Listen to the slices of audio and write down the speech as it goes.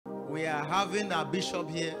We are having our bishop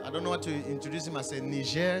here. I don't know what to introduce him as a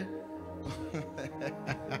Niger.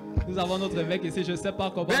 Nous avons notre évêque ici. Je ne sais pas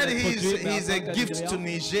comment l'introduire. He's a gift to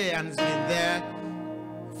Niger and has been there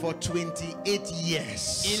for 28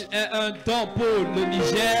 years. Il est un don pour le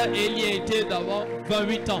Niger et il y a été d'abord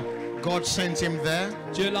 28 ans. God sent him there.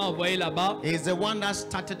 Dieu l'a envoyé là-bas. He's the one that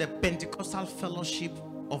started the Pentecostal Fellowship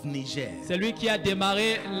of Niger. C'est lui qui a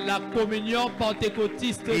démarré la communion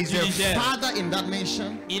pentecôtiste du Niger. He's a father in that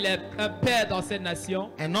nation. Il est un père dans cette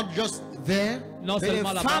nation. And not just there, non but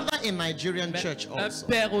seulement a father in Nigerian church un also.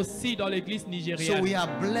 père aussi dans l'église nigérienne. So we are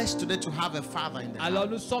blessed today to have a father in the Alors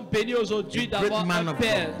nous sommes bénis aujourd'hui d'avoir un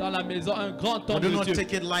père dans la maison, un grand homme de Dieu. Nous ne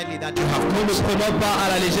prenons pas à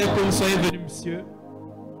la légère que vous soyez venus, monsieur.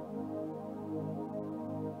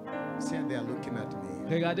 See, they are looking at me.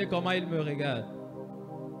 Regardez comment il me regarde.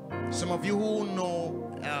 Some of you who know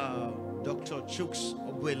Dr. Chuks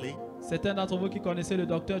Ogwele. Certains d'entre vous qui connaissez le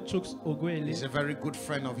docteur Chuks Ogwele. He's a very good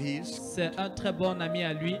friend of his. C'est un très bon ami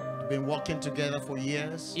à lui. Been working together for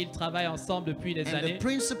years. Ils travaillent ensemble depuis des années. The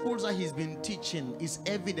principles that he's been teaching is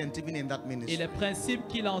evident even in that ministry. Et les principes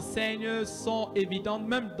qu'il enseigne sont évidents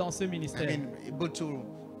même dans ce ministère. I mean, able to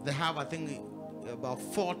they have, I think, about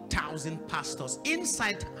 4,000 pastors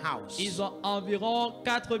inside house. Ils ont environ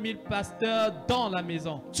 4,000 pasteurs dans la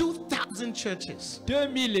maison. 2,000 churches.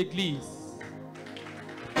 2,000 églises.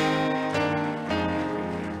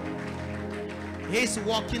 He's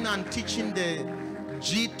working and teaching the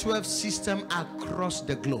G12 system across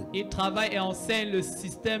the globe. Il travaille et enseigne le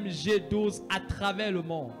système G12 à travers le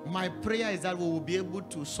monde. My prayer is that we will be able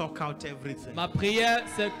to sort out everything. Ma prière,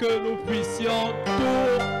 c'est que nous puissions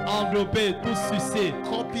tout englober, tout sucer.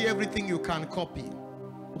 Copy everything you can copy.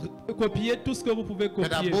 Copier tout ce que vous pouvez copier.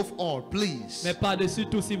 But above all, please, mais par-dessus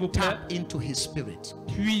tout, s'il vous plaît, tap into his spirit.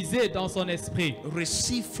 Puisez dans son esprit.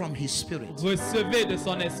 Receive from his spirit. Recevez de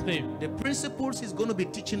son esprit. The principles he's going to be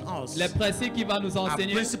teaching us. Les principes qu'il va nous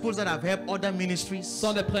enseigner. Principles that have helped other ministries.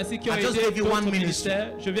 Sont des principes qui ont aidé d'autres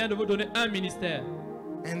ministères. Je viens de vous donner un ministère.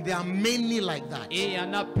 And there are many like that. Et il y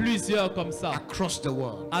en a plusieurs comme ça. Across the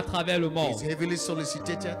world. À travers le monde. He's heavily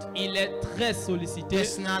solicited. Il est très sollicité.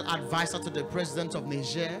 Personal advisor to the president of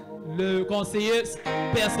Niger. Le conseiller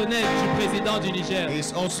personnel du président du Niger. He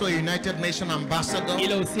is also a United Nations ambassador.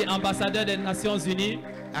 Il est aussi ambassadeur des Nations Unies.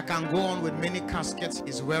 I can go on with many caskets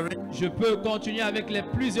he's wearing. Je peux continuer avec les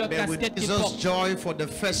plusieurs casquettes qu'il porte. Joy for the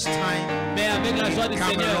first time. Mais avec la joie du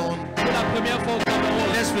Seigneur, pour la première fois au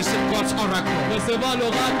Cameroun, let's receive God's oracle. Recevons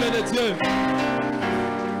l'oracle de Dieu.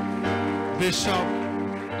 Bishop,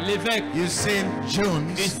 l'évêque Hussein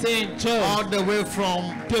Jones, all the way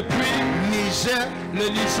from depuis Niger, le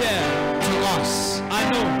Niger, to us. À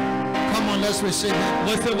nous. Come on, let's receive it.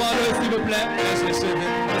 Recevons-le, s'il vous plaît. Let's receive it.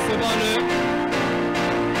 Recevons-le.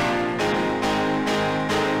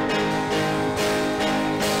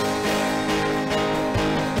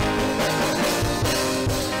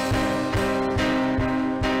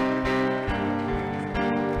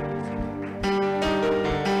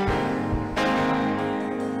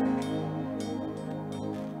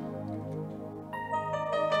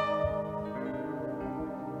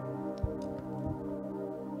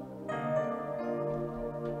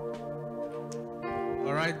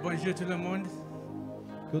 Bonjour tout le monde.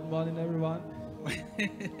 Good morning, everyone.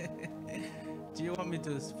 Do you want me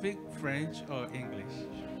to speak French or English?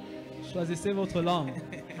 Choisissez votre langue.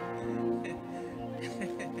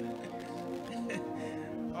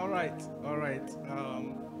 All right.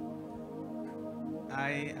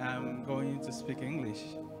 I am going to speak English.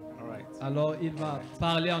 All right. Alors, il va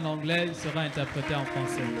parler en anglais, il sera interprété en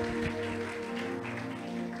français.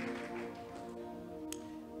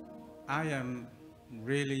 I am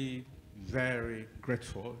really very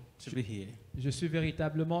grateful to be here. Je suis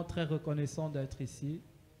véritablement très reconnaissant d'être ici.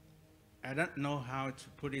 I don't know how to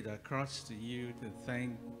put it across to you to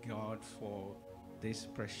thank God for this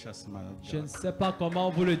precious man of God. Je ne sais pas comment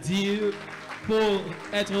vous le dire pour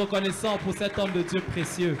être reconnaissant pour cet homme de Dieu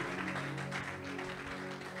précieux.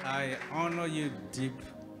 I honor you deep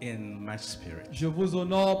in my spirit. Je vous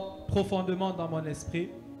honore profondément dans mon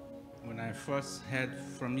esprit. When I first heard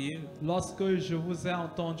from you, lorsque je vous ai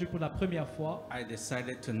entendu pour la première fois, I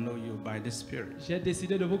decided to know you by the Spirit. J'ai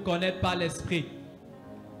décidé de vous connaître par l'esprit.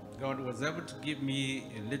 God was able to give me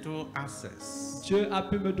a little access. Dieu a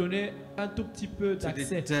pu me donner un tout petit peu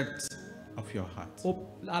d'accès of your heart.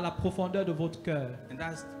 À la profondeur de votre cœur. And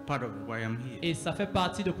that's part of why I'm here. Et ça fait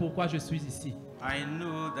partie de pourquoi je suis ici. I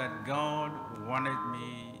knew that God wanted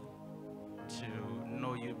me to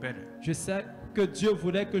know you better. Je sais que Dieu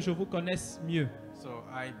voulait que je vous connaisse mieux. So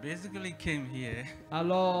I basically came here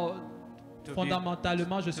alors,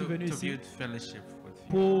 fondamentalement, je suis venu ici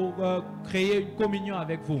pour créer une communion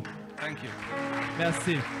avec vous. Thank you.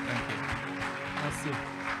 Merci. Thank you. Merci.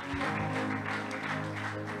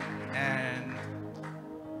 And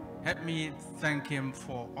help me thank him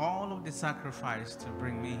for all of the sacrifice to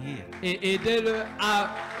bring me here. Et aidez-le à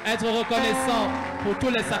être reconnaissant pour tous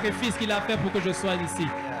les sacrifices qu'il a fait pour que je sois ici.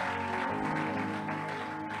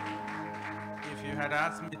 If you had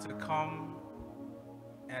asked me to come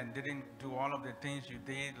and didn't do all of the things you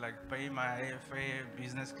did, like pay my airfare,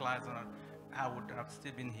 business class, I would have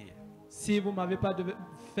still been here. Si vous ne m'avez pas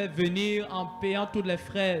fait venir en payant tous les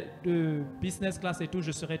frais de business class et tout,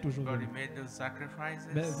 je serais toujours God, venu. you made those sacrifices.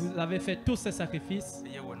 Mais vous avez fait tous ces sacrifices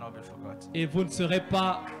You will not be forgotten. et vous ne serez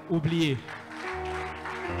pas oubliés.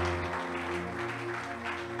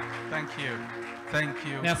 Thank you. Thank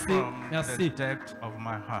you Merci, from merci. the depth of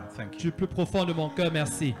my heart. Thank you. Du plus profond de mon cœur,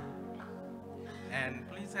 merci. And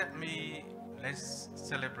please help me. Let's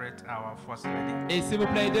celebrate our first lady. Et s'il vous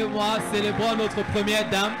plaît, aidez-moi, célébrons notre première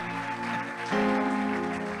dame.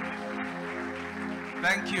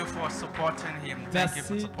 Thank you for supporting him. Thank you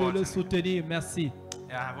for Merci de supporting le him. soutenir, merci.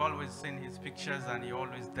 Yeah, I've always seen his pictures and he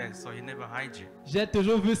always there, so he never hides you. J'ai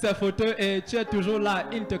toujours vu ses photos et tu es toujours là,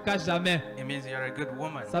 il ne te cache jamais. It means you're a good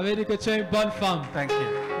woman. Ça veut dire que tu es une bonne femme. Thank you.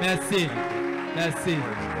 Merci, merci, Praise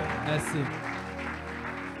God. merci.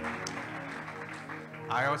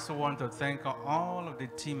 I also want to thank all of the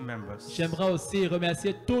team members J'aimerais aussi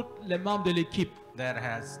remercier tous les membres de l'équipe that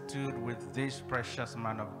has stood with this precious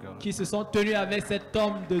man of God. qui se sont tenus avec cet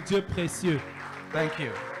homme de Dieu précieux. Thank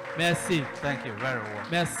you. Merci, Thank you very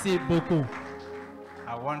much. merci beaucoup.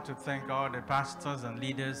 I want to thank all the pastors and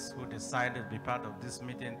leaders who decided to be part of this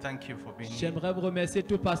meeting. Thank you for being here. J'aimerais vous remercier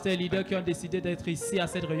tous les pasteurs et leaders qui ont décidé d'être ici à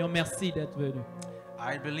cette réunion. Merci d'être venus.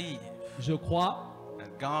 I believe Je crois that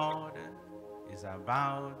God is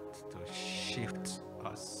about to shift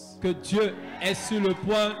us. que Dieu est sur le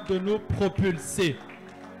point de nous propulser.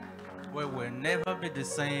 We will never be the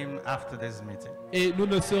same after this meeting. Et nous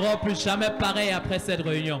ne serons plus jamais pareils après cette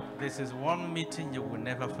réunion. This is one meeting you will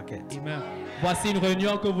never forget. Amen. Voici une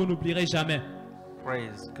réunion que vous n'oublierez jamais.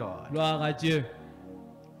 Praise God. Gloire à Dieu.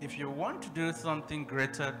 If you want to do something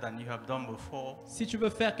greater than you have done before, Si tu veux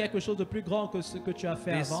faire quelque chose de plus grand que ce que tu as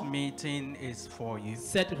fait this avant, meeting is for you.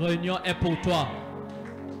 cette réunion est pour toi.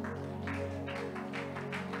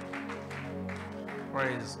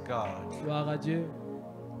 Praise God. Gloire à Dieu.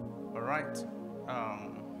 All right.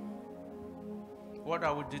 What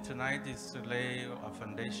I would do tonight is to lay a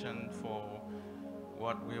foundation for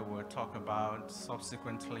what we will talk about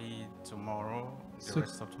subsequently tomorrow, the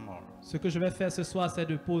rest of tomorrow. Ce que je vais faire ce soir, c'est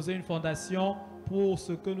de poser une fondation pour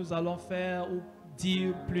ce que nous allons faire ou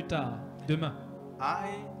dire plus tard, demain.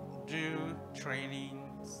 I do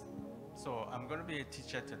trainings, so I'm going to be a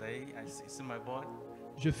teacher today. I see my board.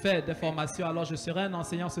 Je fais des formations, alors je serai un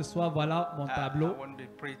enseignant ce soir. Voilà mon I tableau. won't be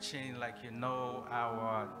preaching like you know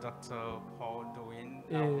our Dr. Paul doing.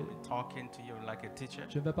 I Eh. will be talking to you like a teacher.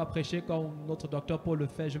 Je ne vais pas prêcher comme notre docteur Paul le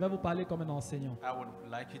fait. Je vais vous parler comme un enseignant. I would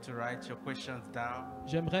like you to write your questions down.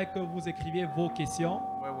 J'aimerais que vous écriviez vos questions.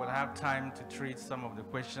 We will have time to treat some of the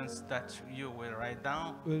questions that you will write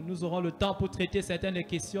down. Nous aurons le temps pour traiter certaines des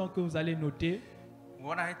questions que vous allez noter.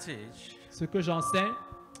 What I teach Ce que j'enseigne,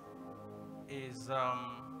 is,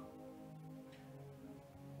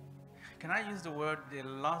 can I use the word the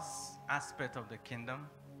lost aspect of the kingdom?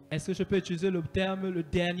 est-ce que je peux utiliser le terme, le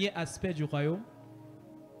dernier aspect du royaume?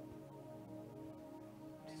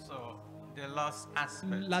 So, the lost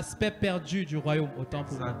aspect. L'aspect perdu du royaume, autant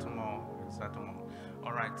pour moi. Exactement.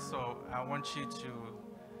 All right, so I want you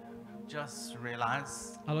to just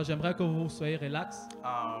relax. Alors j'aimerais que vous soyez relax.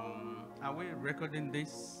 Are we recording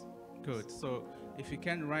this? Good. So, if you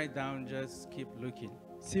can write down, just keep looking.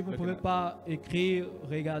 Si vous ne Looking pouvez at- pas écrire,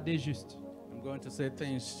 regardez juste. I'm going to say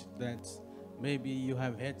things that maybe you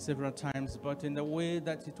have heard several times, but in a way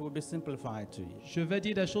that it will be simplified to you. Je vais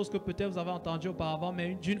dire des choses que peut-être vous avez entendues auparavant,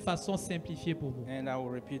 mais d'une façon simplifiée pour vous. And I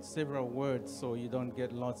will repeat several words so you don't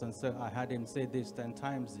get lost and say, I had him say this 10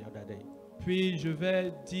 times the other day. Puis je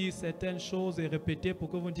vais dire certaines choses et répéter pour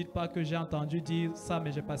que vous ne dites pas que j'ai entendu dire ça,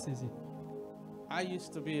 mais je n'ai pas saisi. I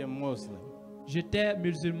used to be a Muslim. J'étais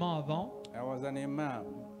musulman avant. I was an imam.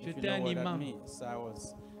 If you J'étais know un what that imam. means.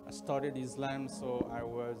 I studied Islam, so I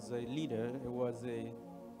was a leader. It was a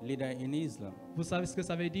leader in Islam. Vous savez ce que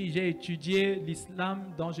ça veut dire? J'ai étudié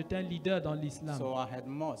l'islam, donc j'étais un leader dans l'islam. So I had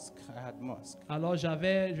mosque. Alors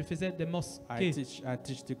je faisais des I mosquées.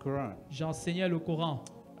 teach the Quran. J'enseignais le Coran.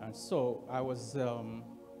 And so I was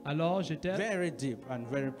Alors j'étais very deep and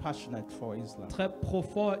very passionate for Islam. très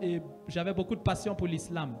profond et j'avais beaucoup de passion pour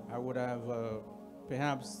l'islam. I would have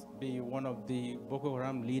perhaps be one of the Boko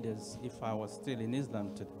Haram leaders if I was still in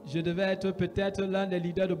Islam today. Je devais être peut-être l'un des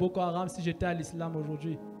leaders de Boko Haram si j'étais à l'islam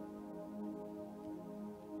aujourd'hui.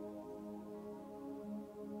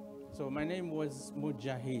 So my name was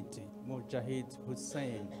Mujahid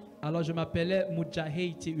Hussein. Alors je m'appelais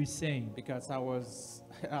Mujahid Hussein. Because I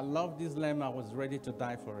love this land, I was ready to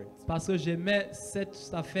die for it. Parce que j'aimais cette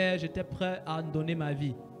affaire, j'étais prêt à donner ma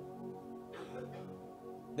vie.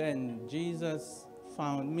 Then Jesus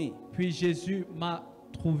found me. Puis Jésus m'a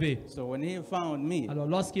trouvé. So when he found me, alors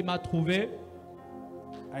lorsqu'il m'a trouvé,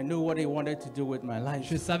 I knew what he wanted to do with my life.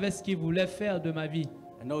 Je savais ce qu'il voulait faire de ma vie.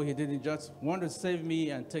 I know he didn't just want to save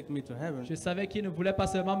me and take me to heaven. Je savais qu'il ne voulait pas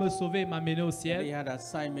seulement me sauver et m'amener au ciel. He had an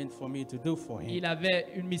assignment for me to do for him. Il avait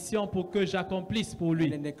une mission pour que j'accomplisse pour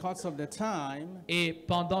lui. And in the course of the time, et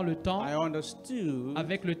pendant le temps, I understood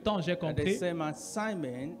avec le temps, j'ai compris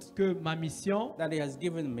que ma mission that he has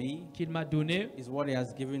given me qu'il m'a donnée is what he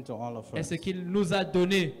has given to all of us. est ce qu'il nous a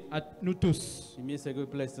donné à nous tous. It's a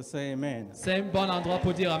good place to say amen. C'est un bon endroit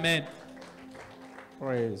pour dire amen.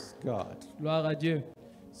 Praise God. Gloire à Dieu.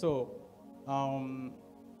 So,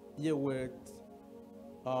 you would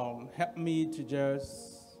help me to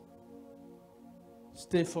just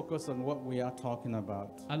stay focused on what we are talking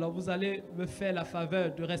about. Alors vous allez me faire la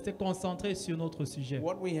faveur de rester concentré sur notre sujet.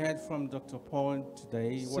 What we heard from Dr. Paul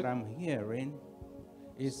today, what I'm hearing,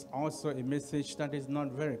 is also a message that is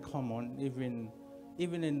not very common, even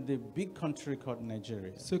in the big country called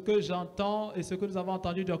Nigeria. Ce que j'entends et ce que nous avons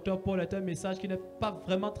entendu du Dr. Paul est un message qui n'est pas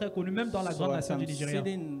vraiment très connu, même dans la grande nation du Nigeria.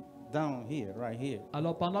 Sitting down here, right here,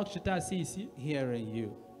 alors pendant que j'étais assis ici, hearing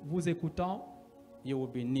you, vous écoutant, you will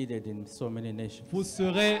be needed in so many nations. Vous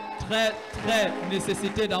serez très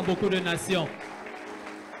nécessité dans beaucoup de nations.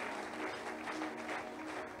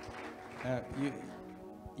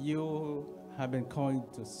 You have been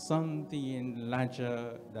called to something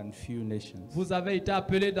larger than few nations. Vous avez été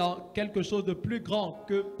appelé dans quelque chose de plus grand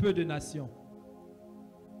que peu de nations.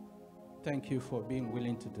 Thank you for being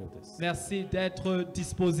willing to do this. Merci d'être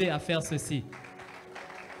disposé à faire ceci.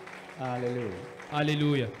 Hallelujah.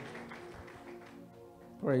 Alléluia.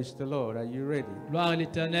 Praise the Lord. Are you ready? Gloire à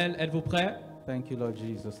l'Éternel. Êtes-vous prêts? Thank you, Lord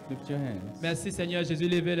Jesus. Lift your hands. Merci Seigneur Jésus.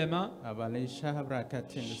 Levez les mains.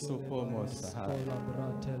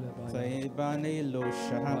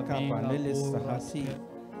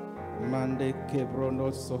 Mande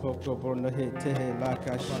kebrono sohoko brono hete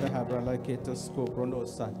laka shahabra laketo skobrono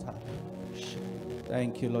sata.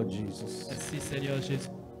 Thank you, Lord Jesus. Merci Seigneur Jésus.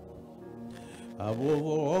 Above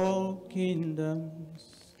all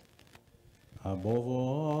kingdoms, above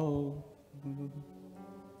all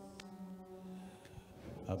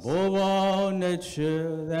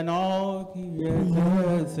nature and all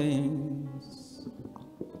created things,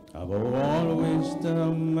 above all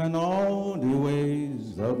wisdom and all the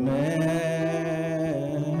ways of man,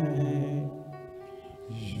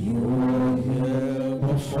 you were here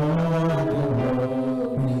before the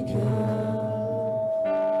world began.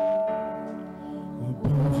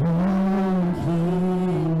 Above all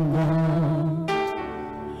kingdom,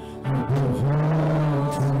 above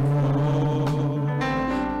all throne,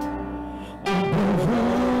 above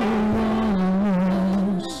all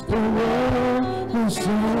wonders, the world is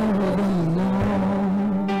ever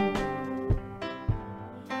known.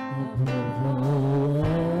 Above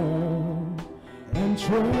all and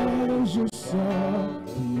treasures of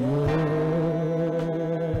the earth,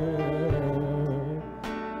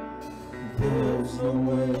 there's no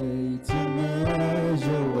way to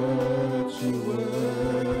measure what you were.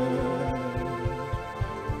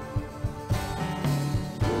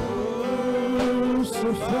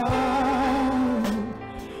 Crucified,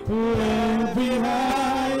 left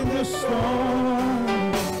behind the storm,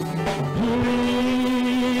 you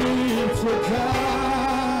lived to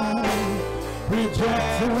die,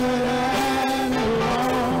 rejected and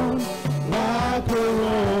alone, like a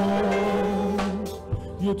rose,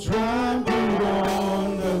 you trampled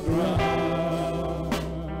on the ground,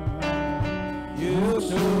 you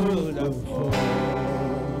stood up for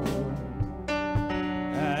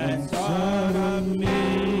and thought of me.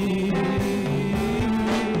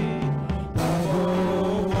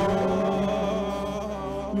 Above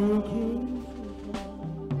all, you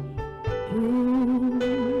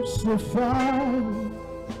crucified,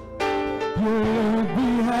 you left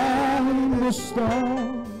behind the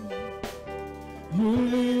storm, you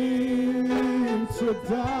lived to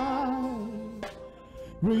die,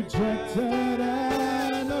 rejected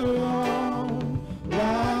and alone,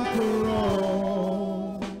 like a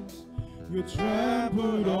rose, you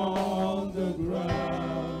trampled on the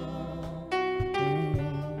ground,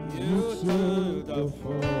 you took the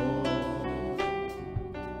fall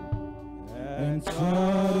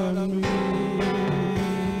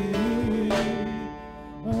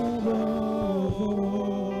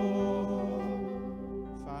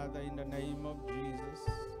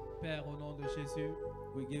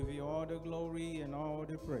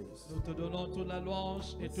Nous te donnons toute la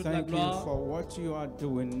louange et toute la Thank you gloire. for what you are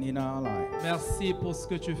doing in our lives. Merci pour ce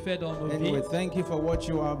que tu fais dans nos And vies. we thank you for what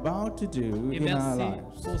you are about to do Et in our merci lives.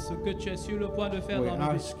 pour ce que tu es sur le point de faire We dans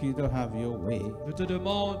nos vies. ask you to have your way. Nous te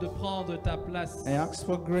demandons de prendre ta place. I ask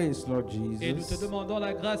for grace, Lord Et nous te Jesus. demandons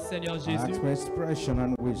la grâce, Seigneur I Jésus. ask for expression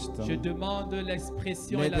and Je wisdom. demande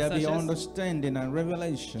l'expression et Let la there be sagesse, understanding and qui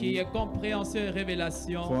revelation est compréhension et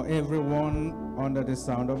révélation for everyone under the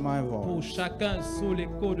sound of my pour voice. chacun sous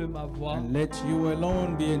l'écho de ma voix. And let you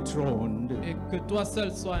alone be enthroned Et que toi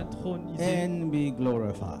seul sois intronisé and be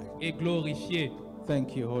glorified. et glorifié.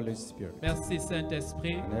 Thank you, Holy Spirit. Merci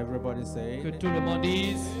Saint-Esprit. And everybody say, Que tout le monde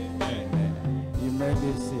dise, Amen. You may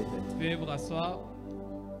be seated. veuillez vous rasseoir.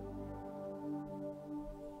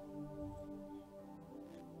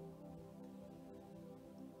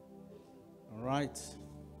 All right.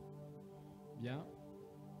 Bien.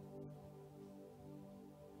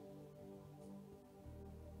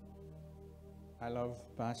 I love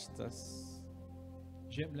pastors.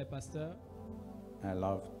 J'aime les pasteurs. I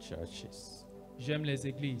love churches. J'aime les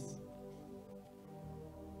églises.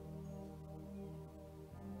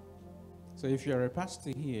 So if you're a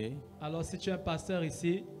pastor here, Alors si tu es un pasteur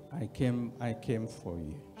ici, I came for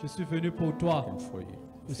you. je suis venu pour I toi. came for you.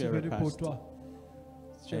 Je If suis you're a venu pour pastor, toi.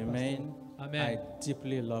 Si tu es Amen. pasteur. Amen. I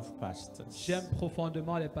deeply love pastors. J'aime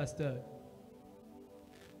profondément les pasteurs.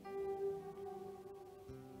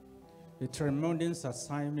 The tremendous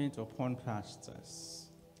assignment upon pastors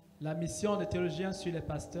La mission des théologiens sur les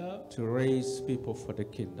pasteurs, to raise people for the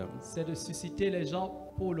kingdom. c'est de susciter les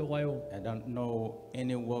gens pour le royaume. I don't know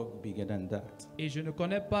any work bigger than that. Et je ne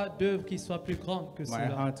connais pas d'œuvre qui soit plus grande que My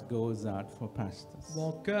cela. heart goes out for pastors.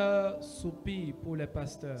 Mon cœur soupire pour les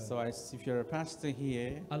pasteurs. So if you're a pastor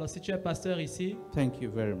here, Alors si tu es pasteur ici, thank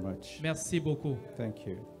you very much. merci beaucoup. Thank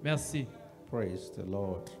you. Merci. Praise the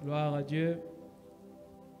Lord. Gloire à Dieu.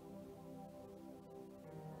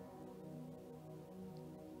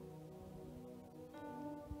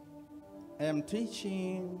 I am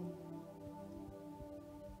teaching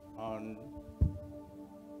on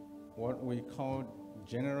what we call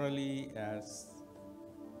generally as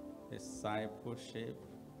discipleship.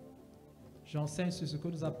 J'enseigne sur ce que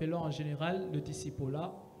nous appelons en général le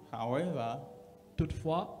discipulat. However,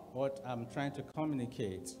 Toutefois, what I'm trying to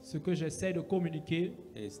communicate ce que j'essaie de communiquer,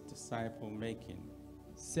 is disciple making.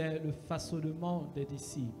 c'est le façonnement des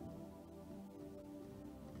disciples.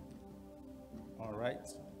 All right?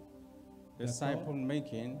 Disciple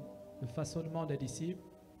making Le façonnement des disciples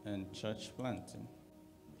and church planting.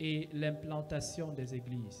 et l'implantation des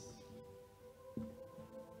églises.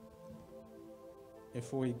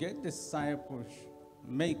 If we get disciple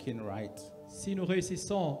making right, Si nous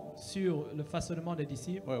réussissons sur le façonnement des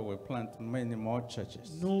disciples, well, we plant many more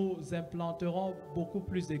churches. nous implanterons beaucoup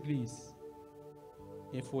plus d'églises.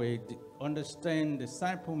 If we understand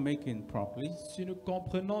disciple making properly, Si nous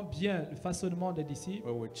comprenons bien le façonnement des disciples,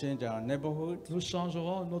 we will change our neighborhood, nous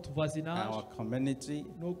changerons notre voisinage, our community,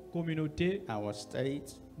 nos communautés, our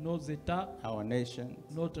state, nos États, our nation,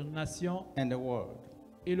 notre nation and the world.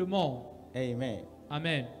 et le monde. Amen.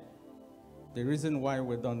 Amen. The reason why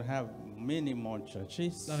we don't have many more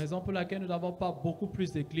churches La raison pour laquelle nous n'avons pas beaucoup plus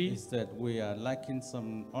is d'églises, that we are lacking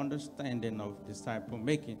some understanding of disciple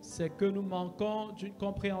making. c'est que nous manquons d'une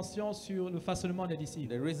compréhension sur le façonnement des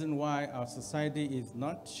disciples. The reason why our society is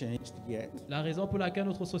not changed yet La raison pour laquelle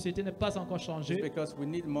notre société n'est pas encore is changée, because we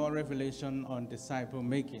need more revelation on disciple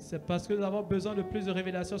making. c'est parce que nous avons besoin de plus de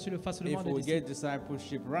révélations sur le façonnement If des we disciples. get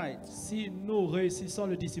discipleship right, Si nous réussissons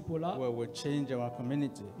le discipulat, we will change our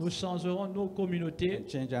community nous changerons nos communautés, and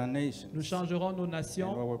change our nation. nous changerons nos And we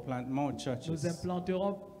nations, will plant more nous churches.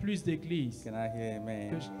 implanterons plus d'églises. Can I hear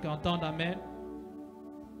amen? Qu'entende Amen.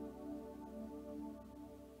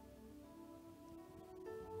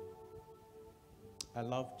 I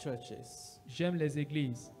love churches, J'aime les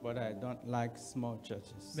églises, but I don't like small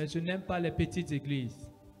churches. mais je n'aime pas les petites églises.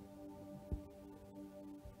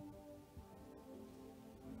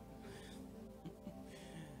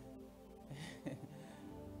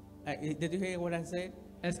 Did you hear what I said?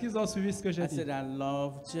 Est-ce qu'ils ont suivi ce que j'ai I dit? said I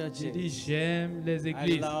love J'ai dit churches. j'aime les I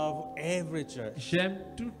églises. love every church. J'aime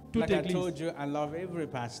toute Like I église. told you, I love every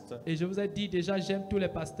pastor, Et je vous ai dit déjà, j'aime tous les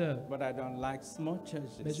pasteurs. but I don't like small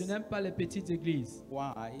Mais je churches. n'aime pas les petites églises.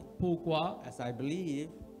 Why? Pourquoi? As I believe,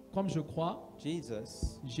 Comme je crois,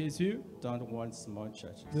 Jesus Jésus don't want small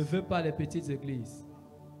churches. ne veut pas les petites églises.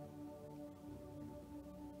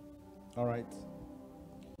 All right.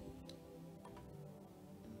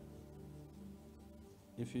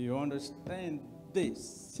 If you understand this,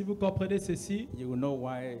 Si vous comprenez ceci, you will know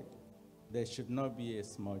why there should not be a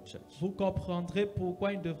small church. Vous comprendrez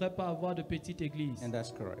pourquoi il ne devrait pas avoir de petite église. And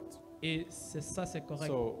that's correct. Et c'est correct.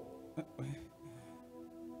 So,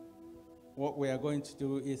 what we are going to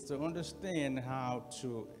do is to understand how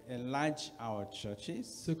to enlarge our churches.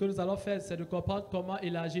 Ce que nous allons faire, c'est de comprendre comment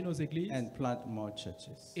élargir nos églises and plant more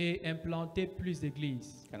churches. Et implanter plus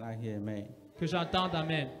d'églises. Can I hear amen? Que j'entende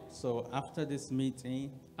amen. So after this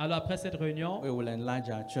meeting, alors après cette réunion, we will enlarge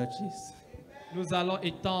our churches. Nous allons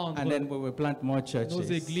étendre and then we will plant more churches. Nos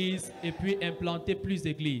églises et puis implanter plus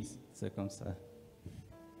d'églises. C'est comme ça.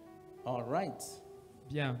 All right.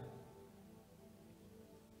 Bien.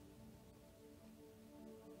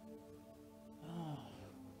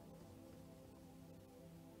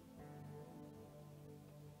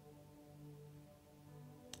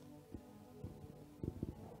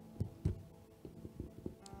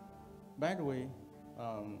 By the way,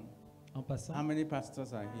 en passant, how many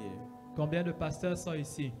pastors are here? Combien de pasteurs sont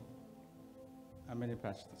ici? How many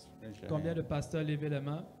pastors? Combien de pasteurs levez les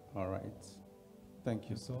mains? All right. Thank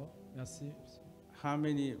you. Merci. How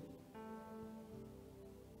many?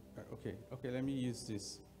 Okay, let me use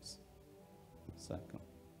this second.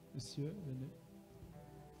 Monsieur, venez.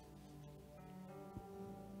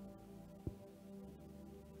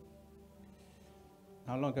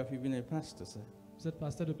 How long have you been a pastor, sir? Vous êtes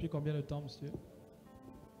pasteur depuis combien de temps, monsieur?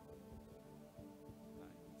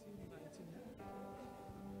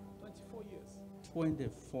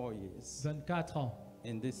 24 years. 24 ans.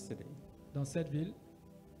 In this city. Dans cette ville.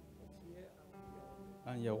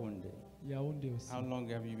 And Yaoundé. Yaoundé aussi. How long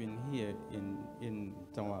have you been here in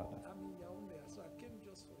Tawala? I'm in Yaoundé, so I came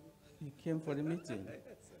just for you. You came for the meeting.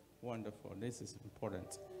 Wonderful. This is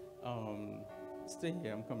important. Stay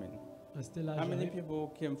here. I'm coming. Restez là. How many people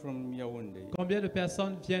came from Yaoundé? Combien de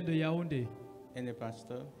personnes viennent de Yaoundé? Any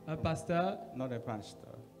pastor? Un pasteur? Not a pastor.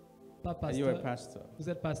 Pas pasteur. You're a pastor. Vous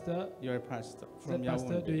êtes pasteur? You're a pastor. Vous êtes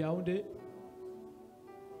pasteur de Yaoundé?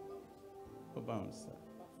 Bafsa.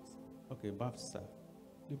 Okay, Bafsa.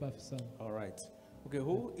 De Bafsa. All right. Okay,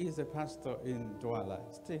 who is a pastor in Douala?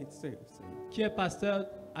 Stay. Qui est pasteur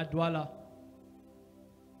à Douala?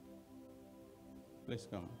 Please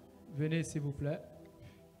come. Venez, s'il vous plaît.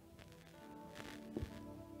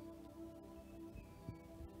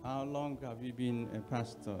 How long have you been a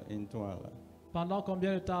pastor in Douala? Pendant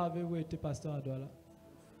combien de temps avez-vous été pasteur à Douala?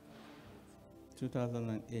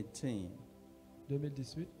 2018.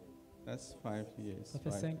 2018. That's 5 years. Ça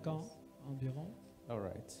fait 5 ans environ. All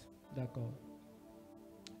right. D'accord.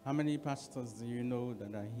 How many pastors do you know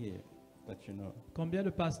that are here that you know? Combien de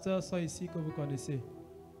pasteurs sont ici que vous connaissez?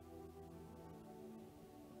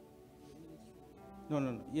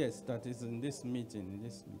 No. Yes, that is in this meeting.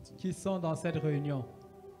 Qui sont dans cette réunion?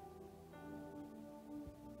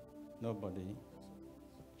 Nobody.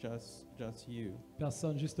 Just you.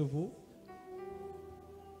 Personne, juste vous.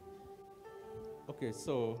 Okay,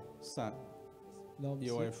 so, son,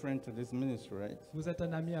 you are a friend to this ministry, right? Vous êtes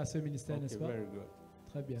un ami à ce ministère, n'est-ce pas? Very good.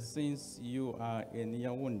 Très bien. Since you are in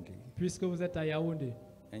Yaoundé, puisque vous êtes à Yaoundé,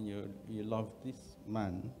 and you love this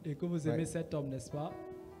man, et que vous aimez cet homme, n'est-ce pas?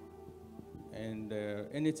 And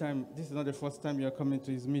anytime, this is not the first time you're coming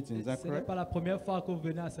to his meeting, is that correct? Ce n'est pas la première fois que vous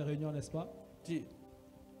venez à ces réunions, n'est-ce pas?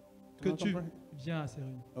 Que tu viens à ces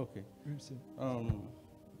réunions. Okay. Oui, monsieur.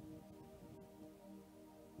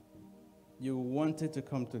 You wanted to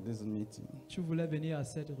come to this meeting. Tu voulais venir à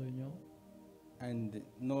cette réunion. And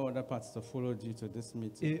no other pastor followed you to this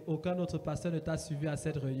meeting. Et aucun autre pasteur ne t'a suivi à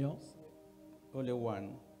cette réunion. Only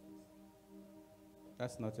one.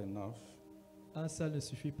 That's not enough. Un seul ne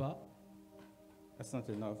suffit pas. That's not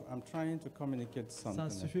enough. I'm trying to communicate something. Ça ne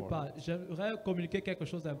suffit pas. J'aimerais communiquer quelque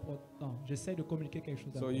chose d'important. J'essaie de communiquer quelque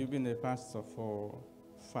chose d'important. So you've been a pastor for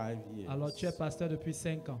 5 years. Alors tu es pasteur depuis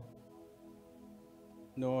 5 ans.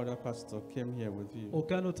 No other pastor came here with you.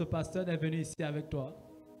 Aucun autre pasteur n'est venu ici avec toi.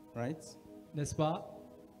 Right? N'est-ce pas?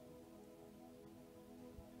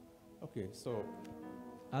 Okay, so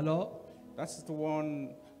alors,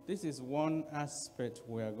 this is one aspect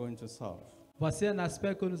we are going to solve. Voici un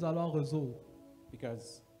aspect que nous allons résoudre.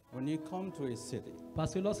 Because when you come to a city,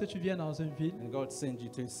 parce que lorsque tu viens dans une ville, and God sends you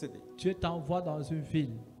to a city, Dieu t'envoie dans une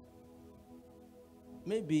ville.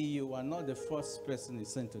 Maybe you are not the first person he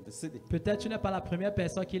sent to the city. Peut-être tu n'es pas la première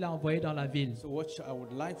personne qu'il a envoyée dans la ville. So what I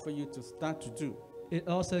would like for you to start to do, et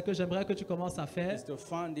alors ce que j'aimerais que tu commences à faire, is to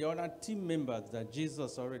find the other team members that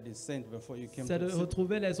Jesus already sent before you came c'est to de the city.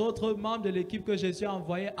 retrouver les autres membres de l'équipe que Jésus a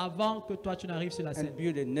envoyé avant que toi tu n'arrives sur la scène. And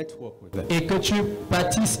build a network with them. Et que tu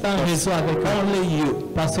bâtisses un réseau avec eux. Only you.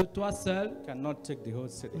 Parce que toi seul Cannot take the whole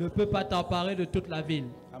city. ne peux pas t'emparer de toute la ville.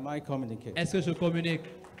 Am I communicating? Est-ce que je communique?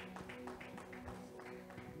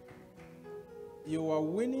 You are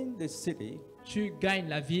winning the city tu gagnes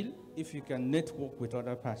la ville if you can network with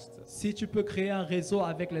other pastors. si tu peux créer un réseau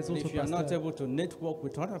avec les And autres if you are not pasteurs. able to network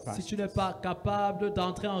with other Si tu n'es pastors, pas capable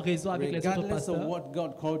d'entrer en réseau avec les autres regardless of pasteurs, what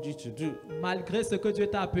God called you to do, malgré ce que Dieu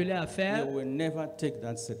t'a appelé à faire, you will never take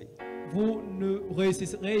that city. vous ne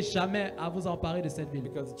réussirez jamais à vous emparer de cette ville.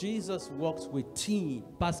 Because Jesus works with team.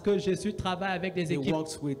 Parce que Jésus travaille avec des He équipes.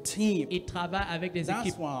 works with team. Il travaille avec des That's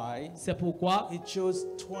équipes. why C'est pourquoi he chose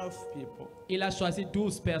 12 people, il a choisi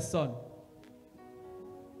 12 personnes,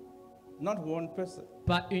 not one person.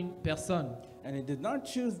 pas une personne. And he did not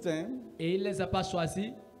choose them Et il ne les a pas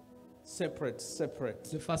choisis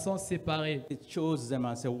separate. de façon séparée. He chose them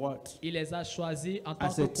as a what? Il les a choisis en tant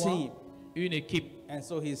As que a quoi? team. Une équipe. And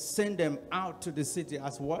so he sent them out to the city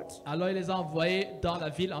as what? Alors il les a envoyés dans la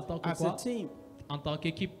ville en tant que As quoi? a team. En tant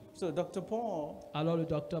qu'équipe. So Dr. Paul, Alors le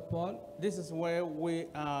docteur Paul, this is where we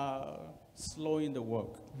are slowing the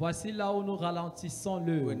work. voici là où nous ralentissons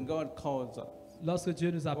When le. God calls us. Lorsque Dieu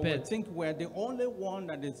nous But we appelle, think we're the only one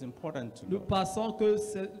that is important to nous know. pensons que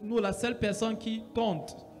c'est nous la seule personne qui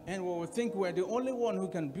compte. And we think we're the only one who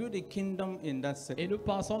can build a kingdom in that city. Et nous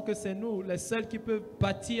pensons que c'est nous les seuls qui peuvent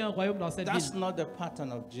bâtir un royaume dans cette That's ville. not the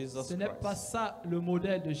pattern of Jesus Ce n'est pas Christ. ça le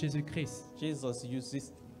modèle de Jésus-Christ. Jesus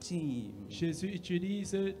uses team. Jésus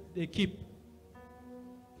utilise l'équipe.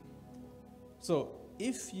 So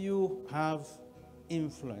if you have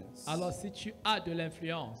influence Alors si tu as de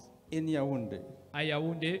l'influence in Yaoundé, à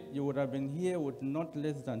Yaoundé, you would have been here with not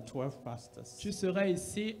less than 12 pastors. tu serais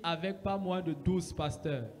ici avec pas moins de 12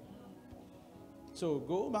 pasteurs. So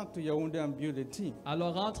go back to Yaoundé and build a team.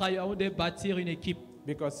 Alors rentre à Yaoundé bâtir une équipe.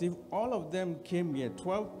 Because if all of them came here,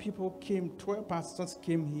 12 people came, 12 pastors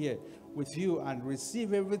came here with you and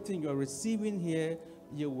receive everything you're receiving here,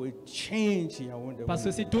 you will change Yaoundé. Parce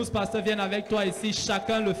que si 12 pasteurs viennent avec toi ici,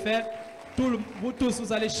 chacun le fait, vous tous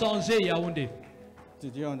vous allez changer Yaoundé.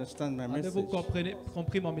 Did you understand my Avez-vous message?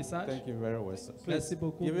 compris mon message? Thank you very well, sir. Merci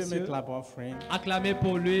beaucoup, Give him monsieur. a clap offering. Acclamez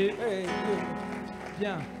pour lui. Hey,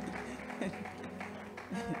 Bien.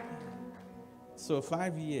 so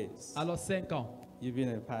 5 years, Alors 5 ans, you've been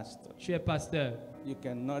a pastor. tu es pasteur. You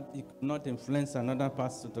cannot influence another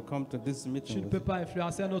pastor to come to this Tu meeting. ne with peux you. pas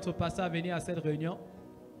influencer un autre pasteur à venir à cette réunion.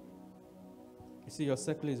 You see, your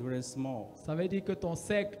circle is very small. Ça veut dire que ton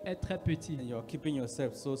cercle est très petit. And you're keeping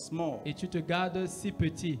yourself so small. Et tu te gardes si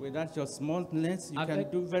petit. Without your smallness, you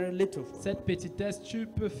Avec can do very little. For it. cette petitesse, tu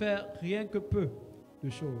peux faire rien que peu de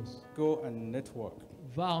choses. Go and network.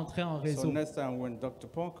 Va entrer en So réseau. next time when Dr.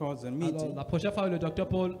 Paul calls a Alors, meeting, la prochaine fois que le docteur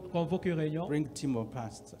Paul convoque une réunion, bring team of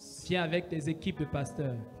pastors. viens avec des équipes de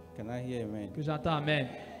pasteurs. Can I hear amen? Que j'entends amen.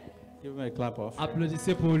 Give me a clap off.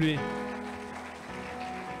 Applaudissez pour lui.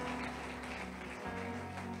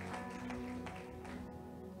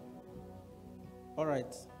 All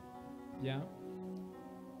right. Bien.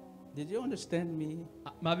 Did you understand me?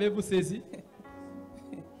 Ah, m'avez-vous saisi?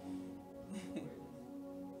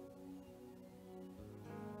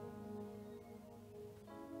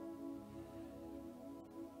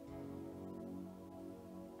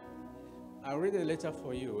 I'll read a letter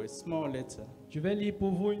for you, a small letter, Je vais lire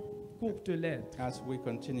pour vous une courte lettre, as we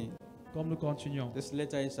continue. comme nous continuons. This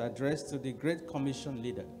letter is addressed to the Great Commission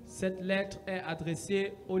leader. Cette lettre est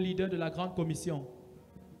adressée au leader de la Grande Commission.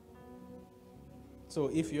 So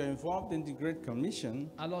if you're involved in the Great Commission,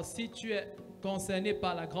 Alors, si tu es concerné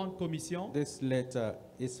par la Grande Commission, this letter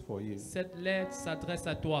is for you. cette lettre s'adresse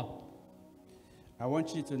à toi. I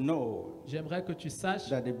want you to know J'aimerais que tu saches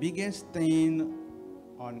that the biggest thing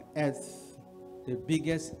on earth, the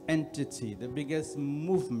biggest entity, the biggest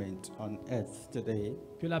movement on earth today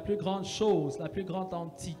que la plus grande chose, la plus grande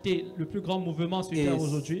entité, le plus grand mouvement sur terre is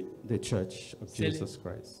aujourd'hui, the church of C'est Jesus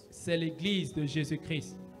Christ. c'est l'Église de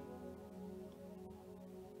Jésus-Christ.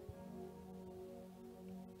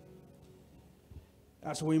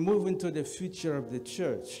 As we move into the future of the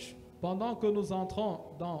church, Pendant que nous entrons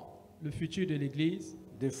dans le futur de l'Église,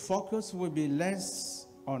 the focus will be less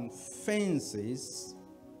on fences.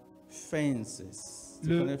 Fences. Tu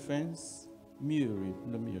Le- connais fence? Mur,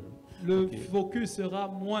 le mur. le Ok. focus sera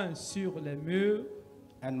moins sur les murs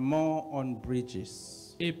And more on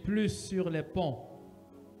bridges. et plus sur les ponts.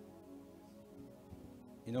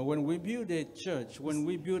 You know, when we build a church, when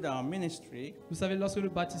we build our ministry, Vous savez, lorsque nous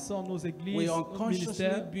bâtissons nos églises, we nos unconsciously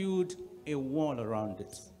ministères, build a wall around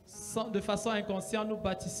it. de façon inconsciente, nous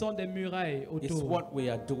bâtissons des murailles It's autour. what we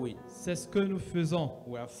are doing. C'est ce que nous faisons.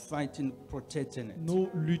 We are fighting, protecting it. Nous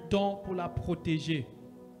luttons pour la protéger.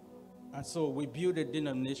 And so we build a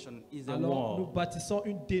denomination, is a Alors, nous wall. bâtissons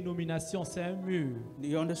une dénomination, c'est un mur. Do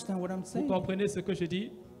you understand what I'm Vous saying? comprenez ce que je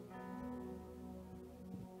dis?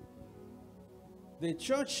 The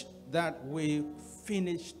church that will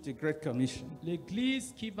finish the Great Commission.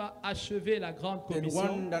 L'église qui va achever la grande The commission.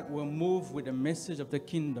 one that will move with the message of the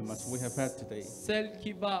kingdom as we have heard today. Celle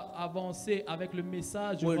qui va avancer avec le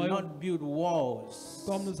message du Will royaume. not build walls.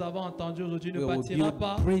 Comme nous avons entendu aujourd'hui, ne We will bâtira build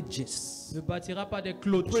pas, bridges. ne bâtira pas des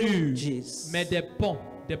clôtures, Bridges. mais des ponts,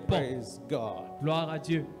 des ponts. Praise God. Gloire à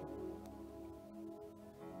Dieu.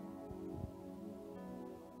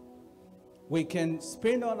 We can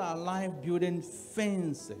spend all our life building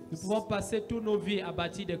fences Nous pouvons passer toutes nos vies à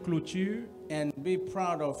bâtir des clôtures and be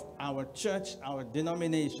proud of our church, our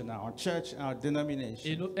denomination, our church, our et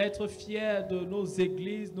denomination. être fiers de nos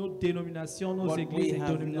églises, nos dénominations, nos But we églises et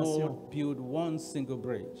have dénominations, not built one single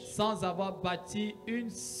bridge. sans avoir bâti un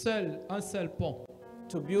seul pont.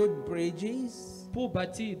 To build bridges Pour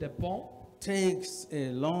bâtir des ponts, takes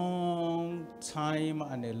a long time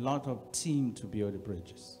and a lot of team to build the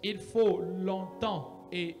bridges. il faut longtemps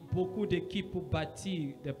et beaucoup d'équipes pour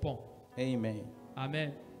bâtir des ponts. Amen.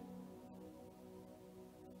 Amen.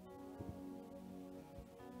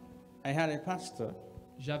 I had a pastor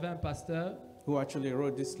J'avais un pasteur who actually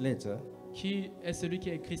wrote this letter. qui est celui qui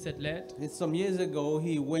a écrit cette lettre. And some years ago,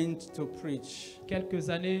 he went to preach Quelques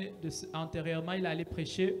années antérieurement, il allait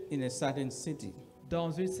prêcher in a certain city. dans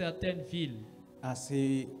une certaine ville. As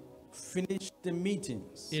he finished the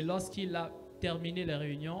meetings Et lorsqu'il a terminé les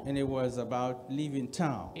réunions, and he was about leaving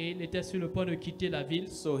town, et il était sur le point de quitter la ville,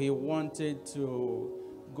 so he wanted to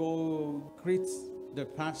go greet the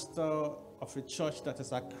pastor of a church that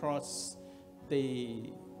is across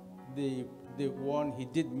the one he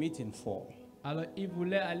did meeting for. alors il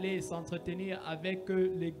voulait aller s'entretenir avec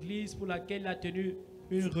l'église pour laquelle il a tenu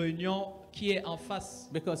une réunion qui est en face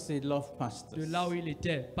Because he loved pastors. de là où il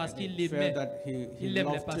était, parce And qu'il he felt aimait, that he il aime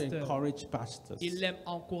les loved to pasteurs. encourage pastors. Il aime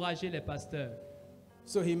encourager les pasteurs.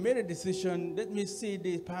 So he made a decision, let me see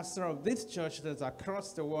the pastor of this church that's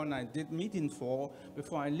across the one I did meeting for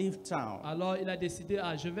before I leave town. Alors il a décidé,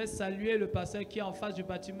 je vais saluer le pasteur qui est en face du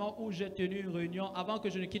bâtiment où j'ai tenu une réunion avant que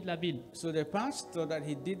je ne quitte la ville. So the pastor that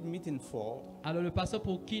he did meeting for Alors le pasteur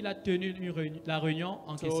pour qui il a tenu la réunion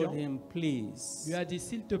en told question him, please, lui a dit,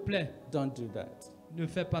 s'il te plaît, don't do that. ne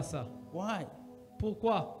fais pas ça. Why?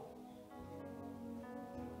 Pourquoi?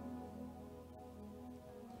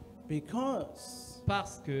 Because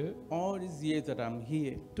Parce que all these years that I'm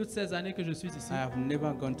here, toutes ces années que je suis ici, I have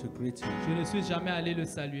never gone to greet him. je ne suis jamais allé le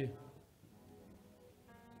saluer.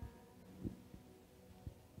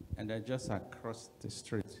 And they're just across the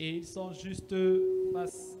street. Et ils sont juste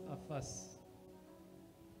face à face.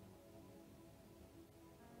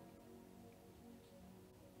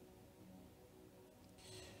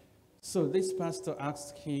 So this pastor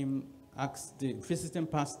asked the visiting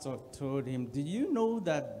pastor, told him, do you know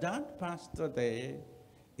that that pastor there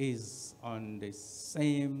is on the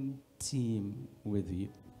same team with you?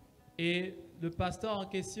 Et le pasteur en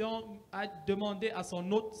question a demandé à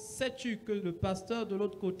son hôte, sais-tu que le pasteur de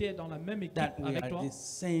l'autre côté est dans la même équipe That we avec are toi? the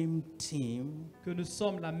same team. Que nous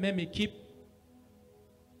sommes la même équipe?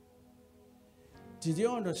 Did you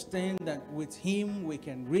understand that with him we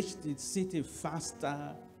can reach the city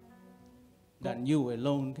faster than you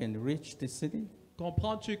alone can reach the city?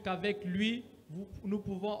 Comprends-tu qu'avec lui,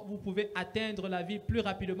 vous pouvez atteindre la ville plus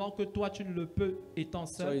rapidement que toi tu ne le peux étant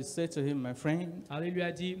So seul? he said to him, my friend, Alors il lui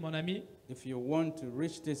a dit, mon ami, if you want to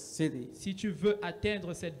reach this city, si tu veux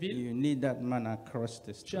atteindre cette ville, you need that man across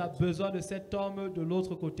the tu as street. besoin de cet homme de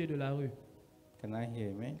l'autre côté de la rue. Can I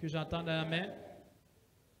hear amen? Que j'entende la main.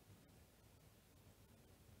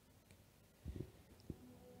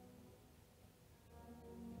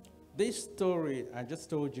 This story I just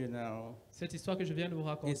told you now Cette histoire que je viens de vous is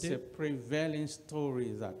a raconter, prevailing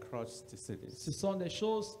stories across the ce cities. sont des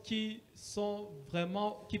choses qui sont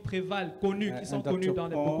vraiment, qui prévalent, connues, qui sont And connues Dr.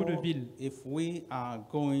 dans beaucoup de Paul, villes. if we are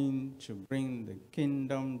going to bring the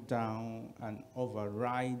kingdom down and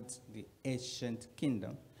override the ancient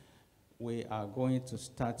kingdom, we are going to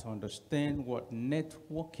start to understand what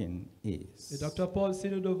networking Et is. Dr. Paul, si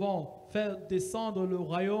nous devons faire descendre le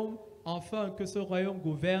royaume, afin que ce royaume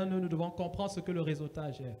gouverne, nous devons comprendre ce que le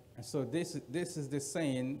réseautage est. And so this is the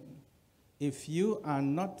saying, if you are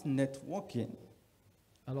not networking,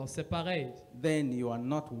 Alors c'est pareil, then you are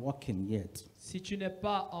not working yet. si tu n'es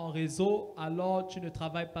pas en réseau, alors tu ne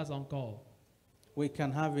travailles pas encore. We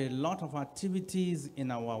can have a lot of activities in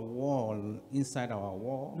our wall, inside our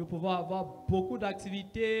wall, Nous pouvons avoir beaucoup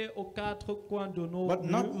d'activités aux quatre coins de nos but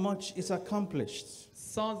not murs much is accomplished.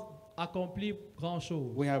 sans accomplir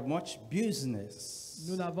grand-chose. We have much business.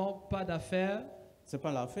 Nous n'avons pas d'affaires, C'est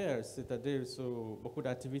pas l'affaire, c'est-à-dire so, beaucoup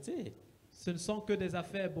d'activités. ce ne sont que des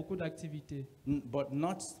affaires, beaucoup d'activités. But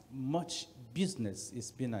not much business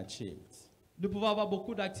is being achieved. Nous pouvons avoir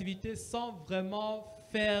beaucoup d'activités sans vraiment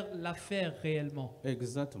faire l'affaire réellement.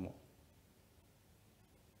 Exactement.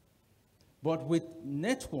 But with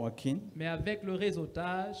networking, Mais avec le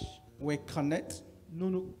réseautage, we connect, nous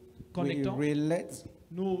nous we connectons, relate,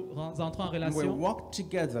 nous entrons en we relation, work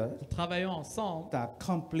together nous travaillons ensemble to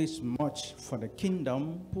accomplish much for the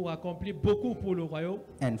kingdom pour accomplir beaucoup pour le royaume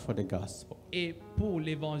and for the gospel. et pour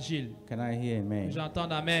l'évangile. Can I hear amen?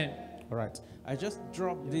 J'entends amen. All right. I just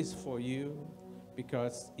dropped this for you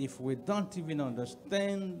because if we don't even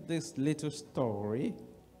understand this little story,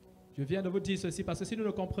 Je viens de vous dire ceci parce que si nous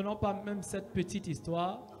ne comprenons pas même cette petite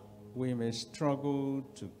histoire, we may struggle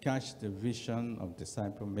to catch the vision of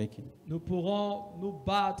disciple making. nous pourrons nous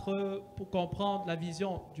battre pour comprendre la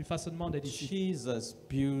vision du façonnement des disciples. Jesus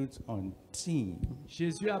built on team,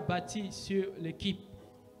 Jésus a bâti sur l'équipe,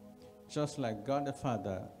 just like God the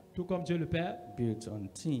Father tout comme Dieu le Père built on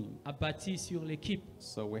team. a bâti sur l'équipe.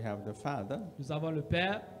 So we have the Father, Nous avons le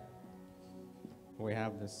Père, we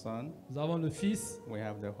have the Son, nous avons le Fils, we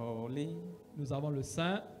have the Holy nous avons le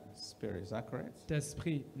Saint, Spirit. Is that correct?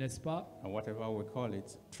 Esprit, n'est-ce pas? And whatever we call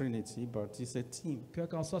it, Trinity, but it's a team. Quel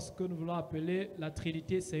qu'en soit ce que nous voulons appeler la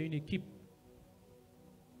Trinité, c'est une équipe.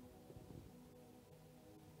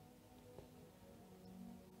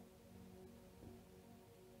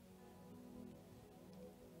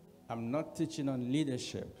 I'm not teaching on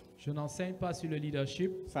leadership. Je n'enseigne pas sur le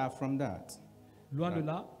leadership, Far from that. loin de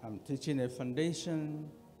là. I'm teaching a foundation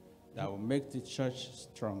that will make the church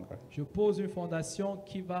stronger. Je pose une fondation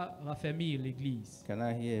qui va raffermir l'Église. Can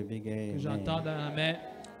I hear a big Que j'entends amen? un amen.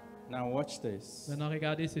 Now watch this. Maintenant,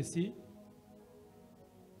 regardez ceci.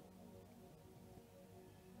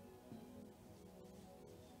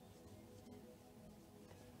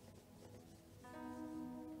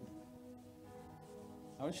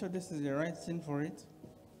 Are you sure this is the right thing for it?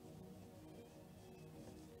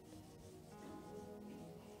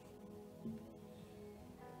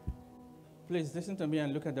 Please listen to me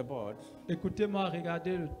and look at the board. Écoutez-moi,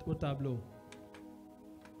 regardez au tableau.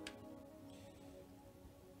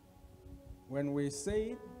 When we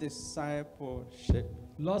say discipleship,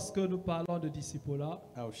 Lorsque nous parlons de discipulat,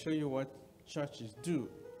 I'll show you what churches do.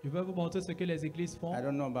 je vais vous montrer ce que les églises font. I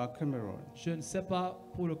don't know about Cameroon, Je ne sais pas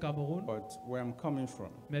pour le Cameroun, but where I'm coming from.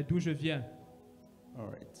 mais d'où je viens. All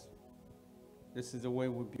right. This is the way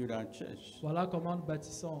we build our church. Voilà comment nous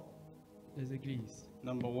bâtissons les églises.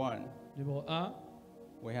 Number one, Numéro 1,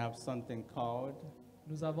 we have something called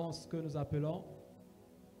nous avons ce que nous appelons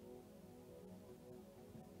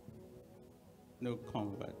new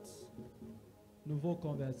converts. nouveaux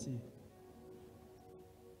convertis.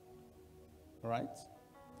 All right?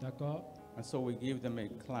 D'accord? And so we give them a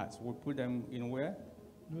class. We put them in where?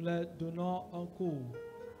 Nous leur donnons un cours,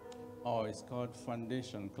 Oh, it's called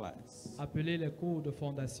foundation class. appelé les cours de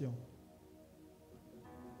fondation.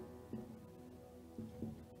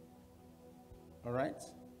 All right?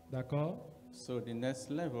 D'accord? So the next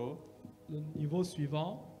level Le niveau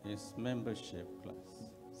suivant, is membership class.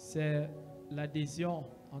 c'est l'adhésion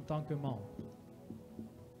en tant que membre.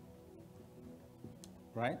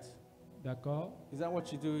 Right? D'accord? Is that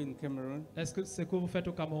what you do in Cameroon? Est-ce que c'est ce que vous faites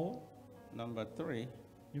au Cameroun? Number three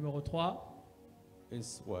Numéro 3,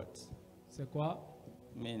 is what? c'est quoi?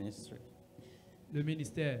 Ministry. Le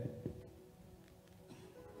ministère.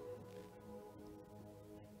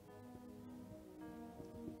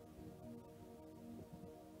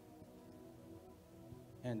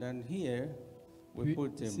 And then here we Puis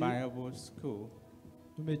put a ici, Bible school.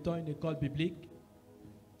 Nous mettons une école biblique.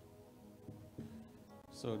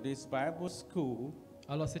 So this Bible school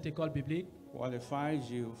Alors cette école biblique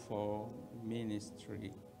qualifies you for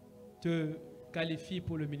ministry. te qualifie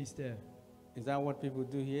pour le ministère. Is that what people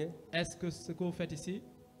do here? Est-ce que ce que vous faites ici?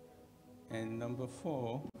 And number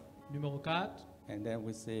 4, Numéro 4, and then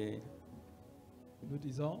we say nous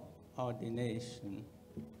disons ordination.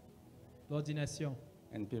 l'ordination.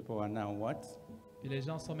 And people are now what? Et les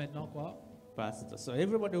gens sont maintenant quoi? Pastor. So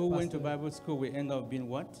everybody who went to Pastor. Bible school will end up being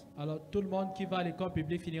what? Alors tout le monde qui va à l'école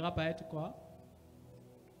biblique finira par être quoi?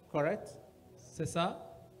 Correct? C'est ça?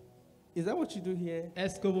 Is that what you do here?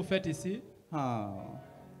 Est-ce que vous faites ici? Oh. Ah.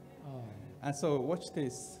 And so watch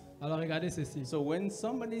this. Alors regardez ceci. So when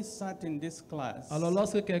somebody sat in this class, Alors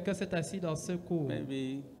lorsque quelqu'un s'est assis dans ce cours,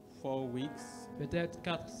 maybe 4 weeks peut-être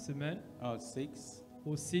 4 semaines or 6,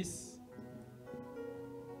 ou 6,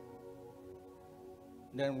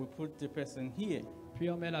 then we put the person here. puis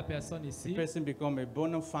on met la personne The ici. person become a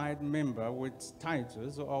bona fide member with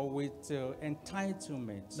titles or with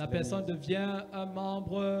entitlements. La That personne means- devient un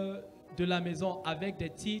membre de la maison avec des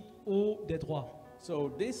titres ou des droits. So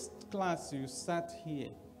this class you sat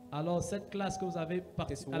here, Alors cette classe que vous avez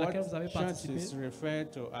à laquelle vous avez participé,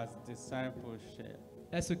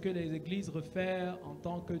 est-ce que les églises réfèrent en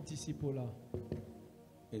tant que disciples?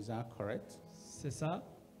 Is that correct? C'est ça?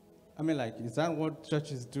 I mean, like, is that what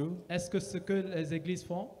churches do? Est-ce que ce que les églises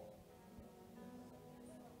font?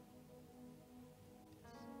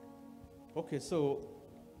 Okay, so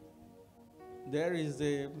there is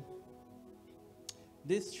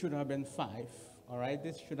this should have been 5, all right?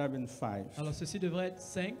 This should have been 5. Alors ceci devrait être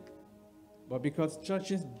 5. But because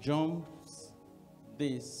churches jump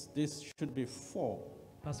this should be 4.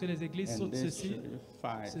 Parce que les églises sautent ceci,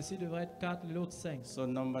 ceci devrait être 4, l'autre 5. So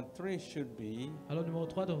number 3 should be. Alors numéro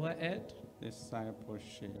 3 devrait être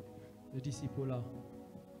discipleship. Le discipulat.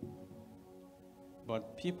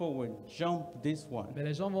 But people will jump this one. Mais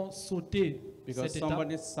les gens vont sauter because cette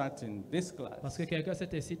somebody étape sat in this class. Parce que quelqu'un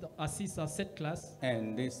s'est assis dans cette classe.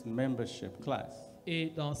 And this membership class.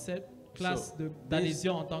 Et dans cette classe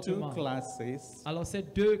d'adhésion en tant que membre. Classes alors ces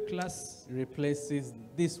 2 classes replaces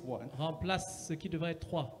this one. Remplacent ce qui devrait être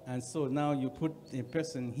 3. And so now you put a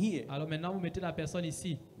person here. Alors maintenant vous mettez la personne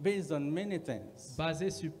ici. Based on many things. Basé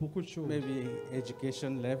sur beaucoup de choses. Maybe education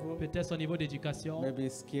level. Peut-être son niveau d'éducation. Maybe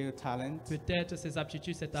skill, talent. Peut-être ses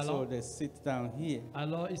aptitudes, ses talents. So they sit down here.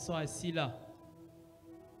 Alors ils sont assis là.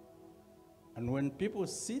 And when people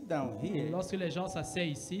sit down here, et lorsque les gens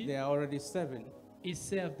s'asseyent ici, they are already serving. Ils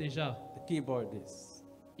servent déjà. The keyboardist.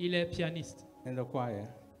 Il est pianiste. In the choir.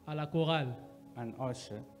 À la chorale. An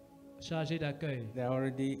usher. Chargé d'accueil. They are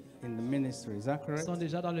already in the ministry. Is that correct? Ils sont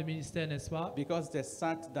déjà dans le ministère, n'est-ce pas? Because they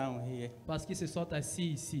sat down here. Parce qu'ils se sont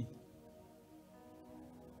assis ici.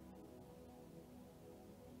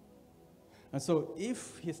 And so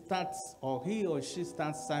if he starts or he or she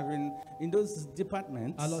starts serving in those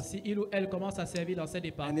departments, alors si il ou elle commence à servir dans ces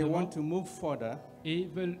départements, and they want to move further, et ils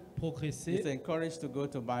veulent progresser, he's encouraged to go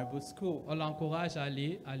to Bible school. On l'encourage à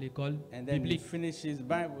aller à l'école and then biblique. He finishes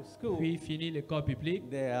Bible school. Puis il finit l'école biblique.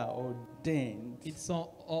 They are ordained. Ils sont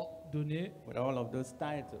ordonnés with all of those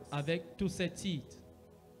titles. Avec tous ces titres.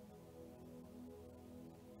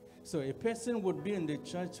 So a person would be in the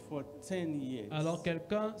church for 10 years. Alors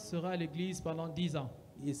quelqu'un sera à l'église pendant 10 ans.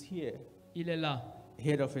 He's here. Il est là.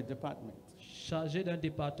 Head of a department. Chargé d'un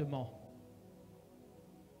département.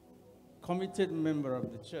 Committed member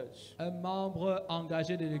of the church. Un membre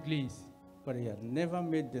engagé de l'église. But he had never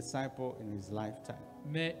made disciple in his lifetime.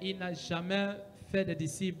 Mais il n'a jamais fait de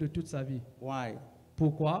disciples de toute sa vie. Why?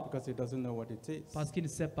 Pourquoi? Because he doesn't know what it is. Parce qu'il ne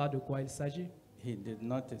sait pas de quoi il s'agit. He did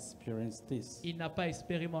not experience this. Il n'a pas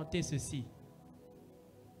expérimenté ceci.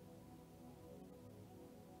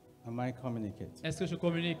 Am I communicating? Est-ce que je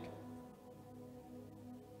communique?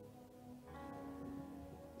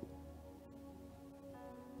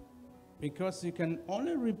 Because you can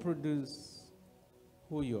only reproduce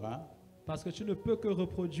who you are. Parce que tu ne peux que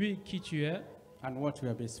reproduire qui tu es. And what you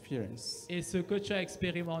have experienced. Et ce que tu as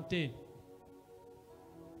expérimenté.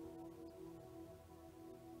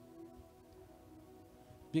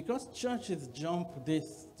 Because churches jump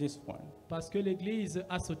this one. Parce que l'église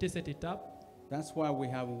a sauté cette étape. That's why we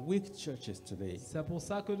have weak churches today. C'est pour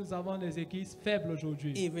ça que nous avons des églises faibles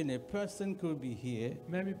aujourd'hui. Even a person could be here.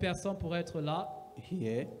 Même une personne pourrait être là.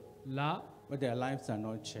 Here. Là. But their lives are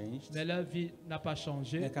not changed. Mais leur vie n'a pas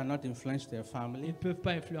changé. They cannot influence their family. Ils ne peuvent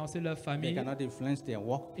pas influencer leur famille. They cannot influence their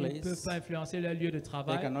workplace. Ils ne peuvent pas influencer leur lieu de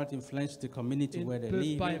travail. They cannot influence the community where they live.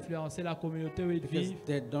 Ils ne peuvent pas influencer la communauté où ils vivent.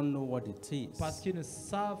 They don't know what it is. Parce qu'ils ne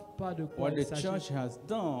savent pas de quoi il s'agit. What the church has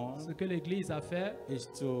done Ce que l'église a fait, is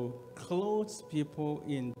to clothe people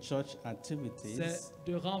in church activities. C'est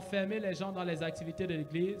de renfermer les gens dans les activités de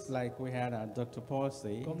l'église. Like we had our Dr. Paul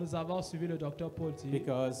say. Comme nous avons suivi le Dr. Paul dire.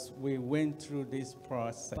 Because we went through this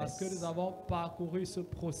process. Parce que nous avons parcouru ce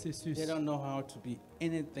processus. They don't know how to be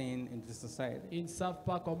anything in the society. Ils ne savent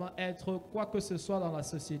pas comment être quoi que ce soit dans la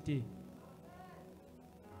société.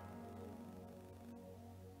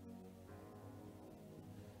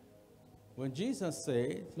 When Jesus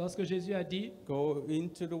said, lorsque Jésus a dit, go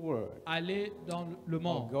into the world, allez dans le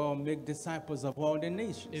monde, go make disciples of all the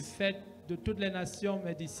nations, et faites de toutes les nations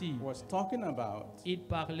mes disciples, was talking about, il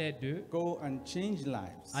parlait de, go and change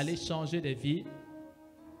lives, aller changer des vies,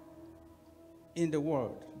 in the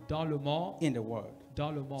world, dans le monde, in the world. Dans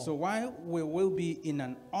le monde. So why we will be in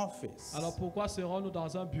an office? Alors pourquoi serons-nous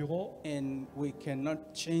dans un bureau? And we cannot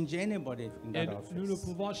change anybody in that office. Nous ne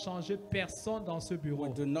pouvons changer personne dans ce bureau.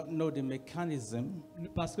 We do not know the mechanism.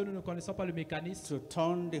 Parce que nous ne connaissons pas le mécanisme. To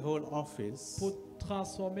turn the whole office. Pour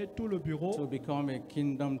transformer tout le bureau. To become a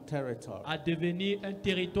kingdom territory. À devenir un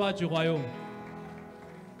territoire du royaume.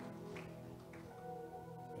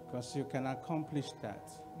 Because you can accomplish that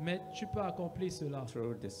Mais tu peux accomplir cela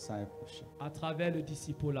through discipleship. à travers le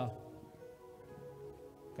discipulat.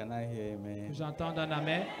 Can I hear amen? J'entends un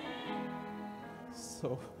amen.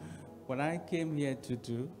 So, what I came here to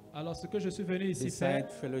do, Alors ce que je suis venu ici faire,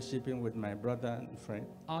 besides fellowshipping with my brother and friend,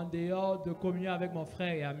 en dehors de communion avec mon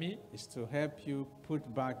frère et ami, is to help you put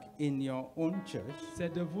back in your own church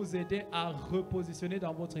c'est de vous aider à repositionner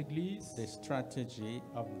dans votre église the strategy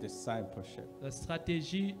of discipleship. la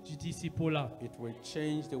stratégie du discipulat. It will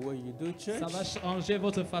change the way you do church. Ça va changer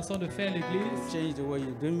votre façon de faire It will l'église, change the way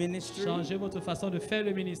you do ministry. changer votre façon de faire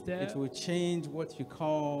le ministère. It will change what you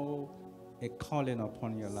call a calling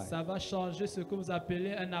upon your life. Ça va changer ce que vous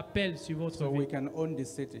appelez un appel sur votre So we vie. can own the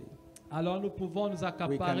city. Alors nous pouvons nous We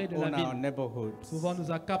accaparer can de la own our ville. neighborhoods. Nous pouvons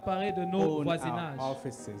nous accaparer de nos Own voisinages. our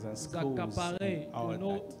offices and Nous schools accaparer and all de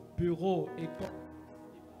nos that. bureaux et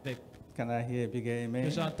avec. Can I hear a big amen?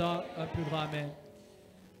 J'entends un plus grand amen.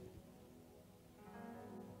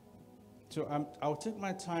 So I'll take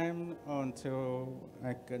my time until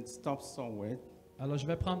I can stop somewhere. Alors je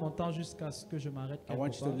vais prendre mon temps jusqu'à ce que je m'arrête I want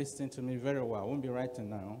quelque you to part. listen to me very well. I won't be writing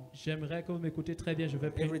now. J'aimerais que vous m'écoutez très bien. Je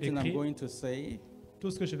vais Everything I'm écrire. going to say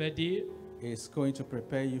Tout ce que je vais dire is going to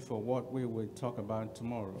prepare you for what we will talk about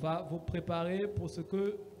tomorrow. va vous préparer pour ce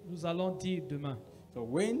que nous allons dire demain. So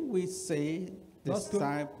when we say Lorsque-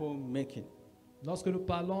 disciple making Lorsque nous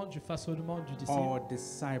parlons du façonnement du disciple or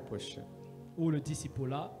discipleship, ou le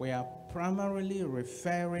discipulat, we are primarily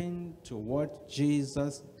referring to what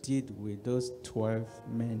Jesus did with those 12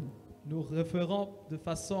 men. nous référons de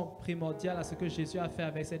façon primordiale à ce que Jésus a fait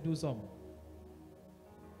avec ces 12 hommes.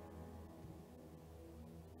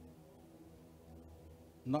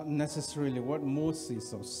 Not necessarily what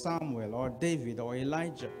Moses or Samuel or David or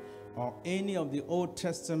Elijah or any of the Old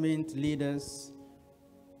Testament leaders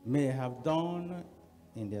may have done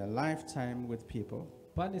in their lifetime with people,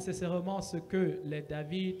 Pas nécessairement ce que les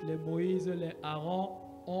David, les Moïse, les Aaron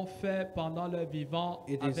ont fait pendant leur vivant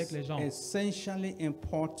it avec les is gens. essentially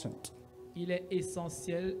important Il est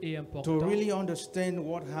essentiel et to important really understand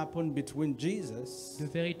what happened between Jesus de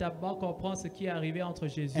véritablement comprendre ce qui est arrivé entre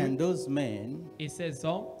Jésus and those men et ces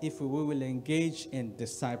hommes if we will engage in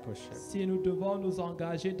discipleship. si nous devons nous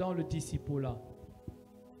engager dans le discipulat.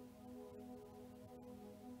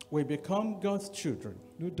 We become God's children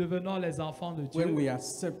Nous devenons les enfants de when Dieu we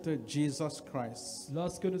accepted Jesus Christ,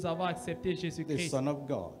 lorsque nous avons accepté the Jésus-Christ, Son of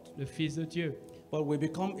God. le Fils de Dieu. But we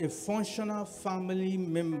become a functional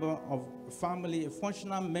member of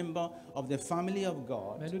the family of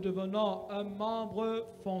God Mais nous devenons un membre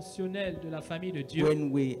fonctionnel de la famille de Dieu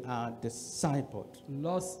when we are discipled.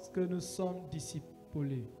 lorsque nous sommes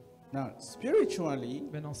discipulés. Now, spiritually,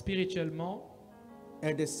 Maintenant, spirituellement,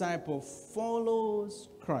 a disciple follows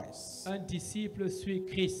Christ, un disciple suit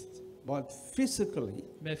Christ, but physically,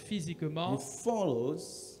 mais he physiquement,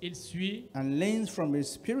 follows il suit and learns from a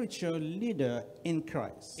spiritual leader in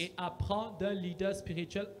Christ. et apprend d'un leader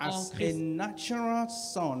spirituel en As a Christ, natural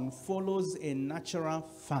son follows a natural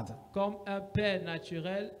father. comme un père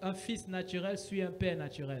naturel, un fils naturel suit un père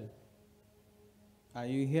naturel. Are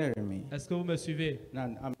you hearing me? Est-ce que vous me suivez? Now,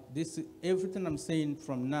 everything I'm saying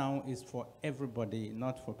from now is for everybody,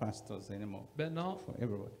 not for pastors anymore. Maintenant, For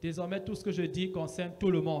everybody. désormais, tout ce que je dis concerne tout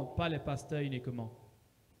le monde, pas les pasteurs uniquement.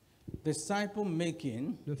 Disciple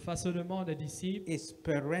making Le façonnement des disciples, is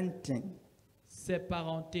parenting, c'est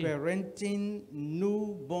parenté. parenting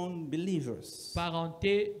newborn believers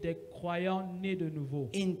Parenté des croyants nés de nouveau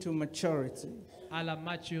into maturity. à la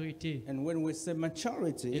maturité. And when we say Et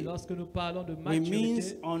maturity, lorsque nous parlons de it means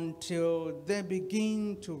maturité, until they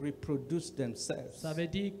begin to reproduce themselves. ça veut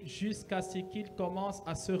dire jusqu'à ce qu'ils commencent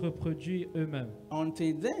à se reproduire eux-mêmes.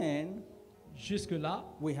 Until then, Jusque-là,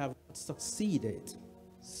 we have succeeded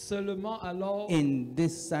seulement alors in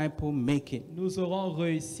disciple making. nous aurons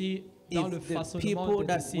réussi dans le If the façonnement people des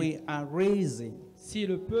that disciples. we are raising Si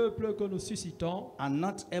le peuple que nous suscitons are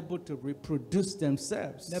not able to reproduce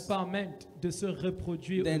themselves, n'est pas en mesure de se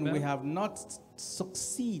reproduire then we eux-mêmes, have not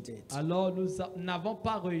succeeded alors nous n'avons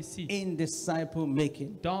pas réussi in disciple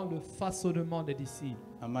making. dans le façonnement des disciples.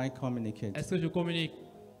 Am I communicating? Est-ce que je communique?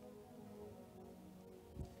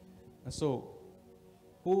 So,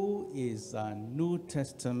 who is a New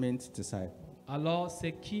Testament disciple? Alors,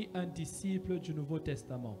 c'est qui un disciple du Nouveau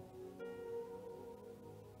Testament?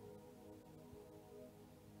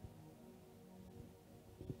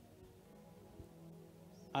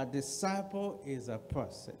 A disciple is a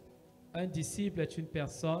person Un disciple est une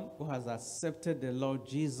personne who has accepted the Lord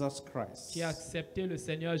Jesus Christ qui a accepté le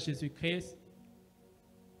Seigneur Jésus-Christ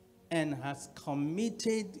and has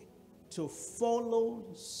committed to follow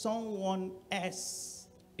someone else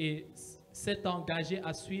et s'est engagé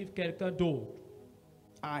à suivre quelqu'un d'autre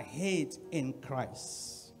I hate in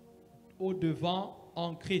Christ. au devant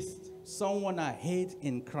en Christ. Someone I hate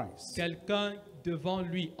in Christ. Quelqu'un devant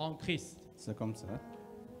lui en Christ. C'est comme ça.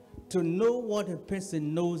 To know what a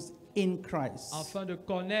person knows in Christ. Afin de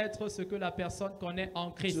connaître ce que la personne connaît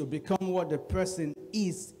en Christ. To become what the person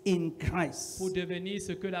is in Christ. Pour devenir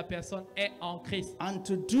ce que la personne est en Christ. And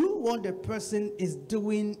to do what the person is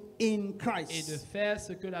doing in Christ. Et de faire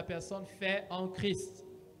ce que la personne fait en Christ.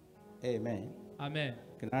 Amen. Amen.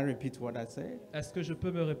 Can I repeat what I said? Est-ce que je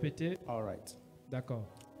peux me répéter? All right. D'accord.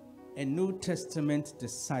 A New Testament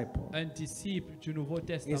disciple Un disciple du Nouveau is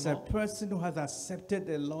a Testament person who has accepted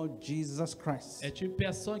the Lord Jesus Christ est une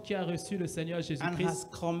personne qui a reçu le Seigneur and Jésus-Christ has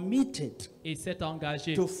committed et s'est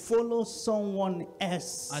engagée to follow someone à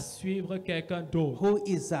else suivre quelqu'un d'autre who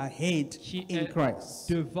is ahead qui in est Christ.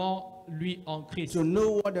 devant lui en Christ. To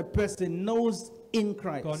know what the person knows in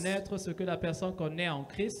Christ Connaître ce que la personne connaît en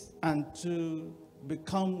Christ and to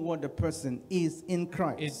become what the person is in et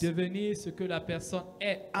Christ devenir ce que la personne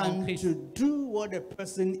est en and Christ to do what the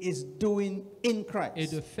person is doing in et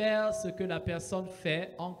Christ. de faire ce que la personne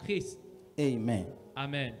fait en Christ. Amen.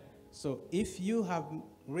 Amen. So if you have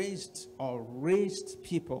raised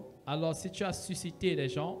people, Alors si tu as suscité les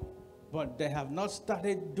gens, but they have not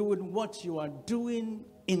started doing what you are doing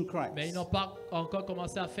in mais ils Christ, n'ont pas encore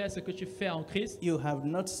commencé à faire ce que tu fais en Christ, you have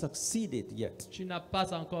not succeeded yet. tu n'as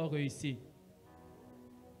pas encore réussi.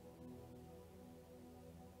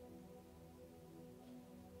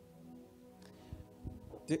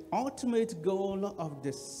 The ultimate goal of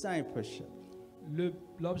discipleship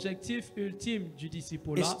L'objectif ultime du is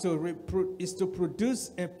disciple-là, to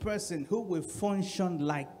produce a person who will function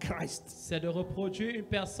like Christ. c'est de reproduire une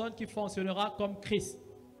personne qui fonctionnera comme Christ.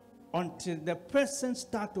 Until the person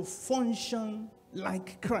starts to function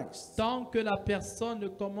like Christ, Tant que la personne ne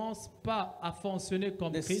commence pas à fonctionner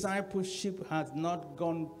comme Christ, discipleship has not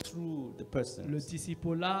gone through the person. le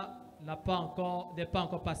disciple-là n'est pas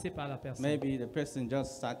encore passé par la personne. Maybe the person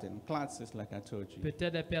just sat in classes like I told you.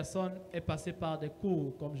 Peut-être la personne est passée par des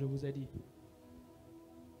cours, comme je vous ai dit.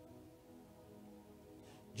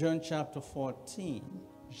 John chapter 14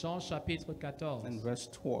 Jean chapitre 14, and verse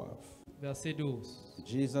 12. verset 12.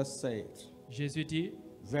 Jesus said, Jésus dit,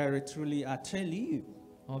 very truly I tell you,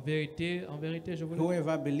 en vérité, je vous le dis,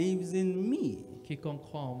 whoever believes in me quiconque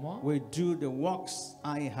croit en moi will do the works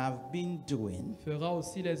I have been doing, fera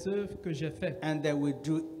aussi les œuvres que j'ai faites. and they will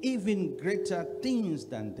do even greater things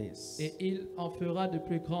than this, Et il en fera de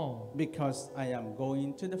plus grands, because I am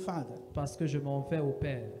going to the Father. parce que je m'en vais au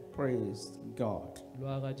Père. Praise God.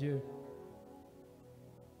 Gloire à Dieu.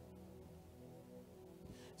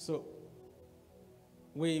 So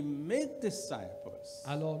we make disciples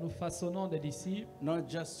Alors nous façonnons des disciples, not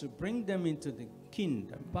just to bring them into the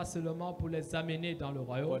kingdom, pas seulement pour les amener dans le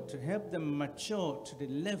royaume, but to help them mature to the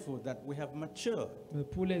level that we have matured, mais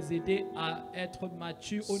pour les aider à être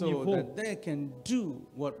matures au so niveau that they can do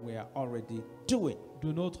what we are already doing.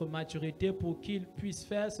 de notre maturité pour qu'ils puissent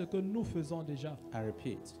faire ce que nous faisons déjà. I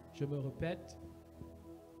repeat, Je me répète,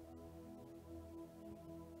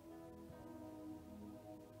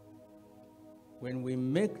 when we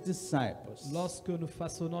make disciples, lorsque nous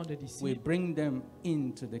façonnons des we disciples, bring them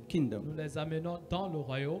into the nous kingdom les amenons dans le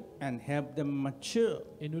royaume and help them mature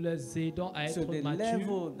et nous les aidons à to être the matures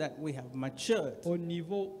level that we have matured, au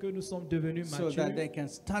niveau que nous sommes devenus so that they matures can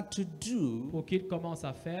start to do pour qu'ils commencent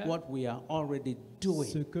à faire what we are already ce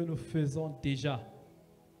doing. que nous faisons déjà.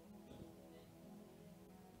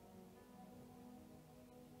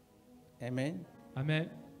 Amen. Amen.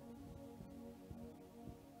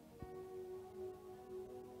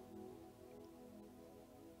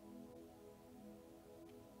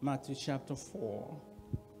 Matthew chapter 4.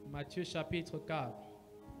 Matthieu chapitre 4.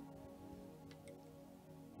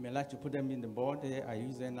 May I like to put them in the board there. I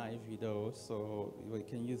use NIV though, so we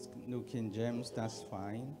can use New King James, that's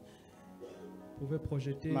fine. Vous pouvez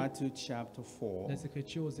projeter Matthew chapter 4. les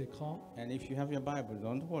Écritures aux écrans. And if you have your Bible,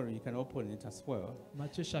 don't worry, you can open it as well.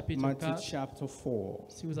 Matthieu chapitre Matthew 4. chapter 4,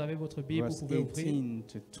 Si vous avez votre Bible, vous verse pouvez ouvrir. 18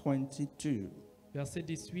 to 22. Versets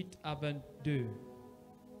 18 à 22.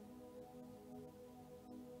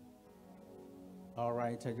 All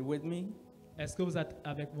right, are you with me? Est-ce que vous êtes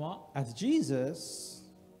avec moi? As Jesus,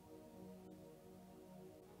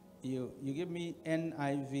 you give me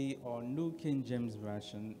NIV or New King James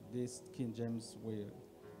Version. This King James will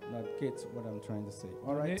not get what I'm trying to say.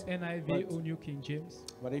 All right? NIV But- ou New King James.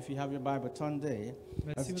 But if you have your Bible, turn there.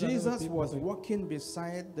 Mais As si vous avez votre Jesus Bible, was ouvrez. walking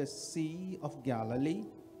beside the Sea of Galilee,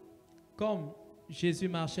 Comme Jésus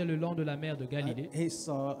marchait le long de la mer de Galilée, he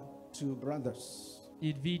saw two brothers.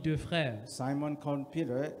 Il vit deux frères. Simon called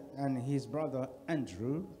Peter and his brother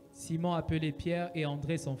Andrew. Simon appelé Pierre et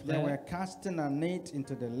André son They were frère, casting a net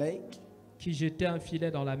into the lake, qui jetaient un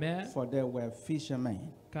filet dans la mer, for they were fishermen.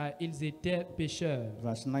 car ils étaient pêcheurs.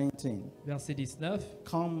 Verse 19. Verset 19.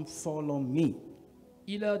 Come follow me,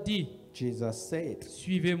 Il leur dit, Jesus said,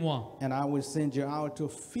 suivez-moi, and I will send you out to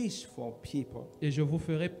fish for people. et je vous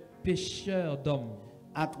ferai pêcheurs d'hommes.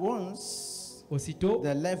 At once, Aussitôt,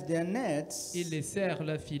 they left their nets ils laissèrent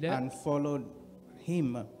leur filet and followed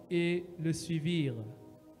him. et le suivirent.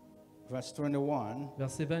 Verse 21.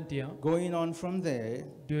 Verset 21. Going on from there,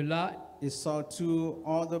 De là, he saw two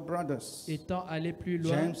other brothers, étant allé plus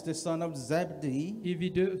loin, James the son of Zebedee il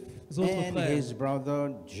vit deux autres and frères, his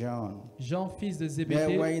brother John. Jean fils de They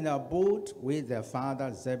were Zébédée in a boat with their father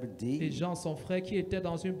et Zebedee, Jean son frère, qui étaient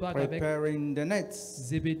dans une barque avec preparing the nets.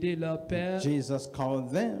 Zébédée leur père, Jesus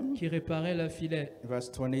called them. qui réparait leur filet.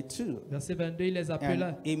 Verse 22. Verset 22, il les appela,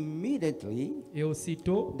 And immediately et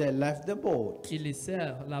aussitôt, they left the boat ils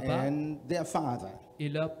laissèrent là-bas and their father et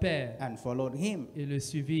leur père and followed him. et le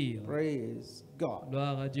suivirent. Praise God.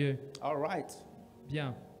 Gloire à Dieu. All right.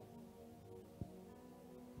 Bien.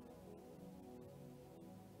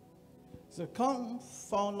 So come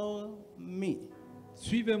follow me.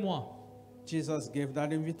 Suivez-moi. Jesus gave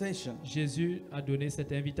that invitation. Jésus a donné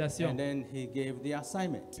cette invitation, And then he gave the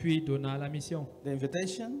assignment. puis donna la mission. The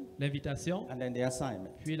invitation L'invitation, and then the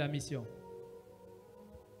assignment. puis la mission.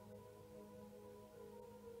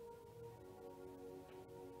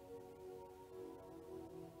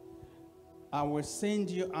 I will send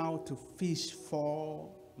you out to fish for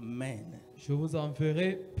men. Je vous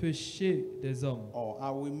enverrai pêcher des hommes. Or I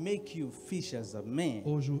will make you fishers of men.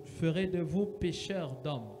 Ou je ferai de vous pêcheurs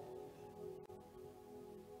d'hommes.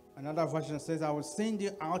 Another version says, I will send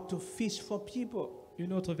you out to fish for people.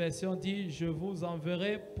 Une autre version dit, je vous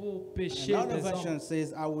enverrai pour pêcher Another des version hommes.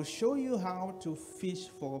 says, I will show you how to fish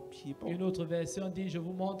for people. Une autre version dit, je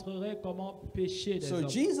vous montrerai comment pêcher des So hommes.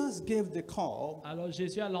 Jesus gave the call Alors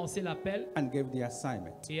Jésus a lancé l'appel and gave the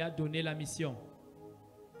assignment. et a donné la mission.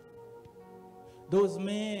 Those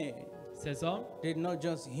men Ces hommes did not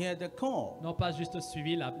just hear the call. n'ont pas juste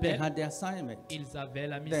suivi They l'appel, had the assignment. ils avaient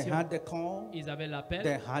la They mission. had the call. Ils avaient They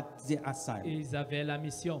l'appel had the et assignment. ils avaient la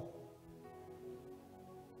mission.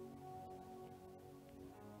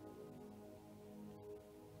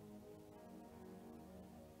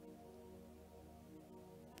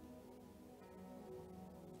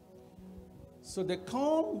 So the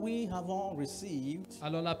call we have all received,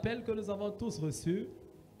 Alors l'appel que nous avons tous reçu,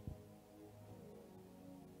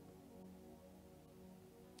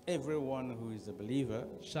 everyone who is a believer,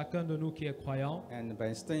 chacun de nous qui est croyant, and by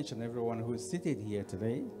extension, everyone who is seated here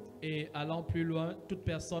today, et allant plus loin, toute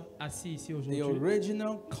personne assise ici the aujourd'hui,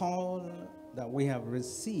 original call that we have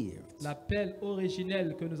received l'appel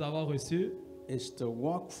originel que nous avons reçu, is to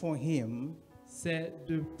work for Him c'est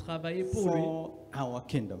de travailler pour lui, for our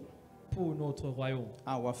kingdom, pour notre royaume,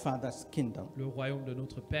 our Father's kingdom. le royaume de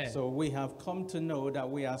notre Père. So we have come to know that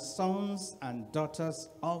we are sons and daughters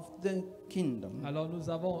of the kingdom. Alors nous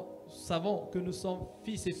savons que nous sommes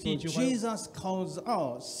fils et So filles du royaume. Jesus calls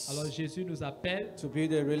us Alors Jésus nous appelle to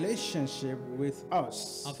build a relationship with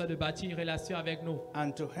us afin de bâtir une relation avec nous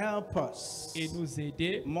and to help us et nous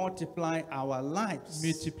aider multiply our lives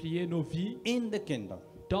multiplier nos vies in the kingdom.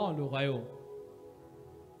 dans le royaume.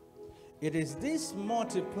 It is this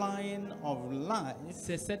multiplying of life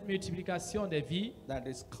C'est cette multiplication des vies that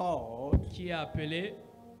is called qui est appelée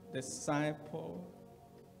disciple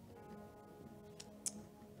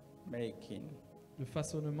making. le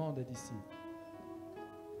façonnement des disciples.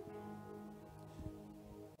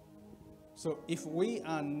 So if we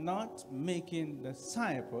are not making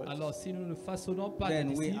disciples, Alors si nous ne façonnons pas des then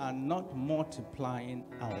we disciples, are not multiplying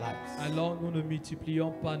our lives. alors nous ne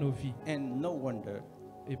multiplions pas nos vies. And no wonder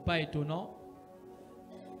Et pas étonnant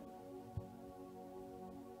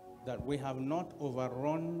that we have not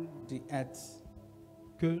overrun the earth.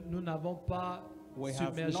 que nous n'avons pas We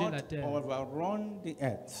have submergé la not terre. overrun the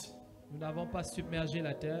earth Nous n'avons pas submergé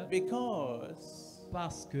la terre because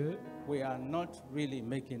parce que we are not really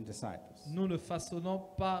making disciples. nous ne façonnons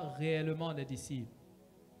pas réellement des disciples.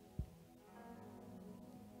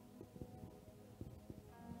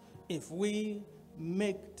 If we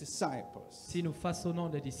make disciples, Si nous façonnons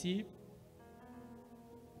des disciples,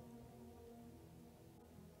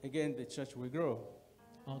 again the church will grow.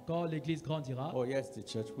 encore l'Église grandira. Oh yes, the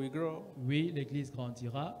church will grow. Oui, l'Église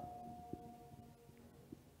grandira.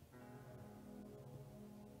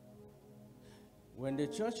 When the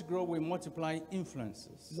church grow, we multiply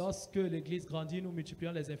influences. Lorsque l'Église grandit, nous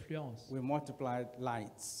multiplions les influences. We multiply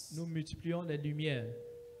lights. Nous multiplions les lumières.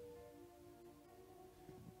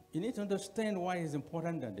 You need to understand why it's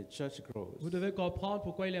important that the church grows. Vous devez comprendre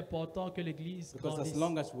pourquoi il est important que l'Église Because grandisse. as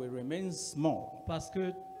long as we remain small, Parce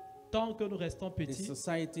que tant que nous restons the petits,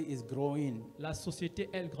 society is growing. la société,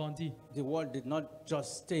 elle grandit. The world did not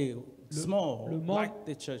just stay small le monde- like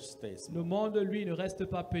the church stays Le small. monde, lui, ne reste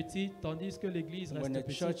pas petit, tandis que l'Église When reste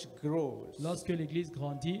the church petite. grows, Lorsque l'Église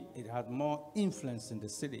grandit, it had more influence in the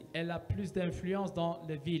city. elle a plus d'influence dans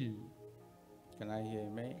les villes. Can I hear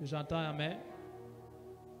amen? Que j'entends amen.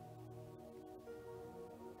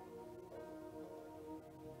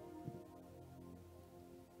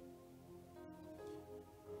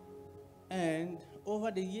 And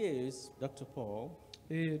over the years, Dr. Paul,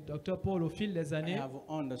 Et Dr. Paul, au fil des I années, have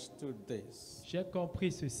understood this. j'ai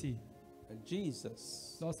compris ceci.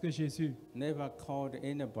 Jesus Lorsque never called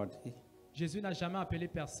anybody Jésus n'a jamais appelé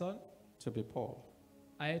personne to be poor,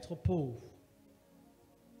 à être pauvre,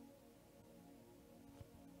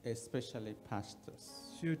 especially pastors.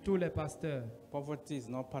 surtout les pasteurs. Poverty is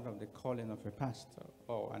not part of the calling of a pastor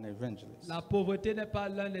or an evangelist. La pauvreté n'est pas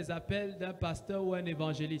l'un des appels d'un pasteur ou un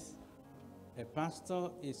évangéliste. A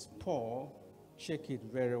pastor is poor, check it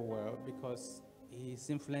very well because his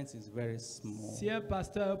influence is very small. Si un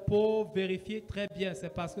pasteur est pauvre, vérifiez très bien, c'est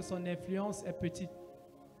parce que son influence est petite.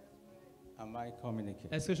 Am I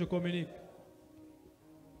communicating? Est-ce que je communique?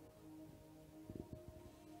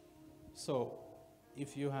 So,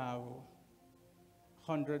 if you have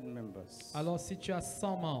 100 members, Alors si tu as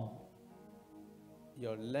 100 membres,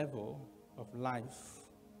 your level of life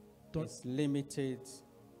Ton- is limited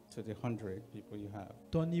to the 100 people you have.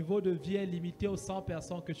 ton niveau de vie est limité aux 100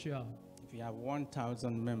 personnes que tu as. If you have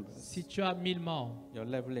 1,000 members, Si tu as 1000 membres, your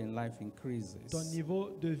level in life increases. ton niveau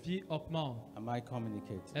de vie augmente. Am I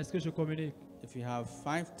communicating? Est-ce que je communique? If you have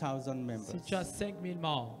 5,000 members, Si tu as 5000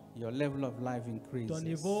 membres, your level of life ton increases.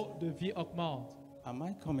 niveau de vie augmente. Am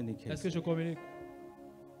I Est-ce que communicating? je communique?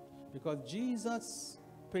 Because Jesus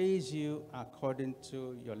pays you according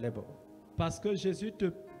to your level. Parce que Jésus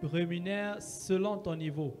te rémunère selon ton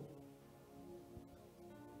niveau.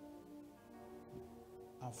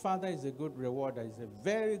 Our Father is a good rewarder. He's a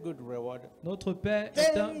very good rewarder. Notre Père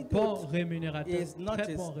est un Very bon good. rémunérateur. He is not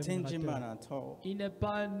Très a bon stingy man rémunérateur. at all. Il n'est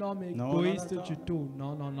pas un homme Non, égoïste non, non, du non. tout.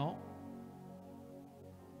 Non, non, non.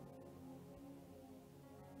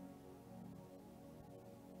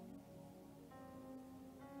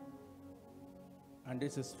 And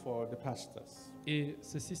this is for the pastors. Et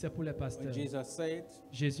ceci, c'est pour les When pasteurs. Jesus said,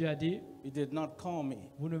 Jésus a dit, You did not call me,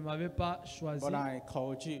 vous ne m'avez pas choisi, but I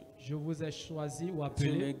called you je vous ai choisi ou to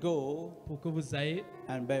appelé go pour que vous ayez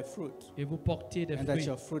and bear fruit, et vous portiez des and that fruits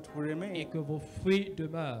your fruit will et remain. que vos fruits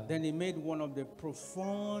demeurent. Then he made one of the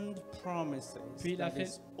profound promises Puis il a that fait-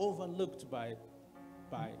 is overlooked by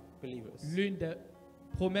believers. L'une des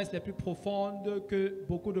promesses les plus profondes que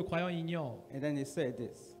beaucoup de croyants ignorent. And then he said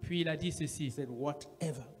this. Puis il a dit He ceci, said,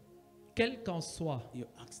 Whatever quel qu'en soit you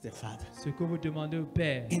ask the Father ce que vous demandez au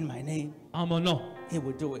Père in my name, en mon nom, he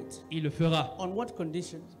will do it. il le fera. On what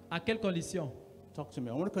conditions? À quelles conditions? Talk to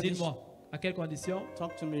me. On what conditions? Dites-moi. À quelles conditions?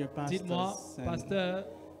 Talk to me, your Dites-moi, pastors. and pasteur,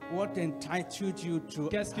 What entitled you to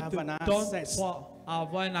qu'est-ce qui have te an donne access droit à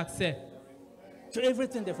avoir un accès to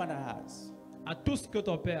everything the Father has? à tout ce que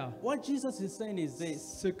ton Père a? What Jesus is saying is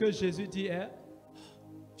this. Ce que Jésus dit est,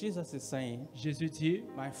 Jesus is saying, Jésus dit,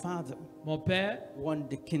 my Father mon Père want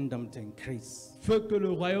the kingdom to increase. veut que le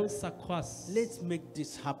royaume s'accroisse. Let's make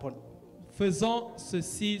this happen. Faisons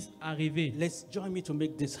ceci arriver. Let's join me to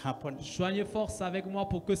make this happen. Joignez force avec moi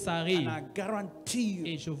pour que ça And arrive. I guarantee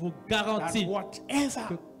Et you je vous that garantis que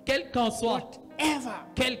whatever, quel qu'en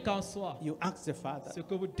soit, you ask the Father, ce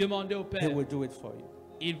que vous demandez au he Père, will do it for you.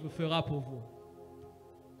 il vous fera pour vous.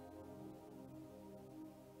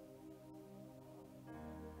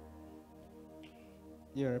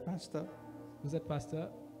 You're a pastor. Vous êtes pasteur?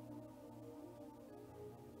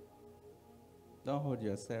 Don't hold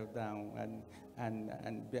yourself down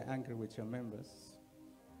and be angry with your members.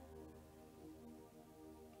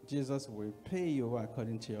 Jesus will pay you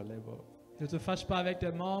according to your level. Ne te fâche pas avec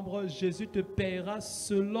tes membres, Jésus te paiera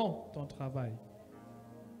selon ton travail.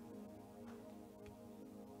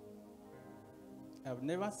 I've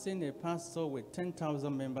never seen a pastor with 10,000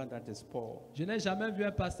 members that is poor. Je n'ai jamais vu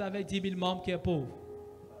un pasteur avec 10 000 membres qui est pauvre.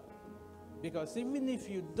 Because even if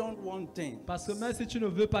you don't want things, Parce que même si tu ne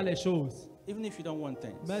veux pas les choses, even if you don't want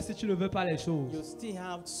things, même si tu ne veux pas les you choses, still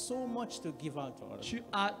have so much to give out to others. tu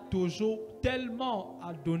as toujours tellement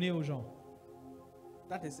à donner aux gens.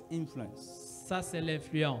 That is influence. Ça, c'est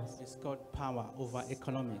l'influence. It's called power over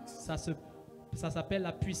economics. Ça s'appelle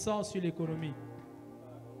la puissance sur l'économie.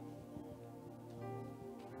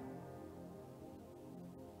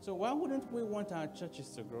 So why wouldn't we want our churches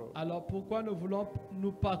to grow? Alors pourquoi ne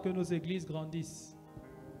voulons-nous pas que nos églises grandissent?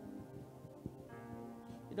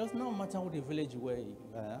 It does not matter what the village where you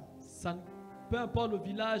are. Peu importe le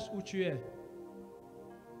village où tu es.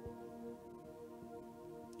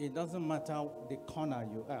 It doesn't matter the corner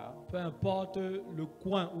you are. Peu importe le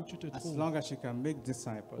coin où tu te As trouves. long as you can make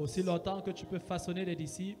disciples, Aussi longtemps que tu peux façonner des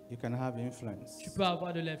disciples, you can have influence. tu peux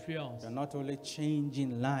avoir de l'influence. You're not only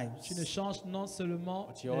changing lives, Tu ne changes non seulement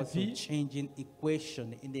but you're la also vie, changing equation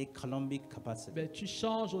in the economic capacity. mais tu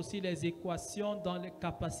changes aussi les équations dans les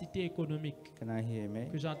capacités économiques. Can I hear me?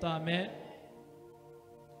 Que j'entends amen.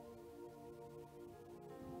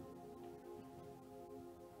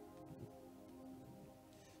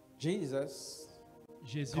 Jesus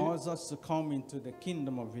calls us to come into the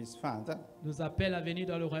kingdom of his Father. Nous appelle à venir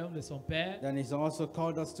dans le royaume de son Père. Then he's also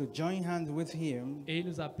called us to join hands with him Et il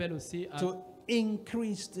nous appelle aussi à to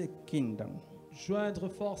increase the kingdom. joindre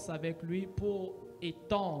force avec lui pour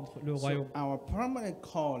étendre le royaume. So our primary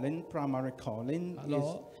calling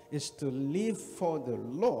Alors, is to live for the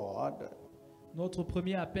Lord. Notre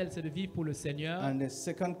premier appel, c'est de vivre pour le Seigneur. And the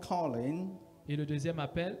second calling Et le deuxième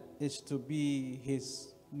appel, is to be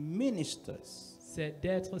his ministers c'est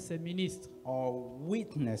d'être ses ministres or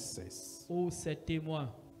witnesses. ou ses témoins.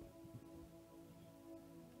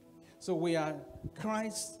 So we are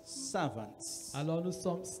Christ's servants Alors nous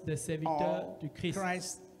sommes des serviteurs or du Christ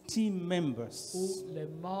Christ's team members. ou les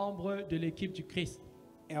membres de l'équipe du Christ.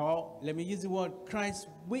 Or let me use the word Christ's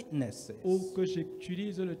witnesses. Ou que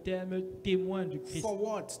j'utilise le terme témoin du Christ. For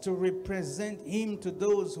what? To represent him to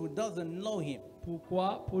those who doesn't know him.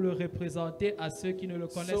 Pourquoi? Pour le représenter à ceux qui ne le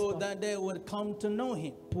connaissent So pas. that they would come to know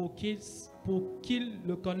him. Pour qu'ils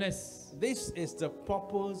le connaissent. This is the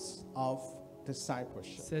purpose of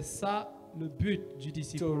discipleship. C'est ça le but du To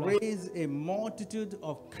disciple. raise a multitude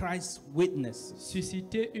of Christ's witnesses.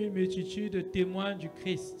 Susciter une multitude de témoins du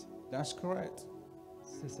Christ. That's correct.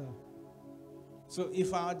 C'est ça. So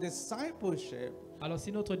if our discipleship Alors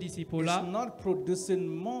si notre is disciple-là not producing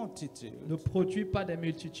multitude ne produit pas des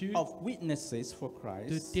multitudes of witnesses for de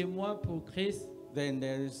Christ, témoins pour Christ, then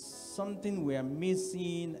there is something we are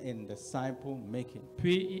missing in disciple making.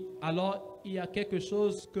 puis alors il y a quelque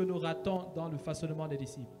chose que nous ratons dans le façonnement des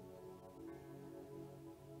disciples.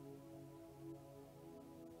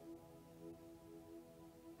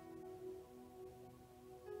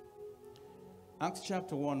 Acts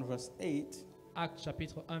chapter 1 verse 8, Actes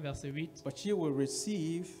chapitre 1 verset 8. but you will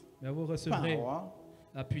receive Mais vous recevrez power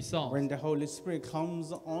la puissance when the Holy Spirit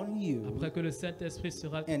comes on you, après que le Saint-Esprit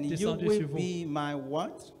sera and you descendu will sur vous. be my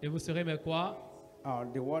what? Et vous serez mes quoi?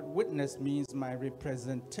 The word witness means my Le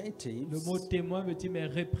representatives mot témoin veut dire mes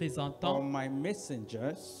or représentants my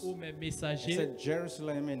messengers. ou mes It messagers said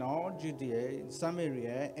Jerusalem and all Judea,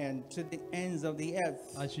 Samaria, and to the ends of the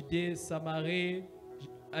earth. à Judée, Samarie,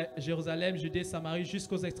 à Jérusalem, Judée, Samarie,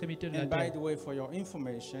 jusqu'aux extrémités de la And by terre. the way, for your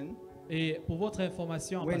information, Et pour votre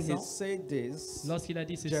information en when he passant, said this, lorsqu'il a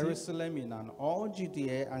dit ceci, Jerusalem and all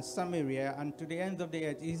Judea and Samaria and to the ends of the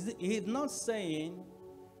earth, he's not saying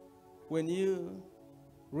when you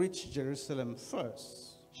reach Jerusalem first,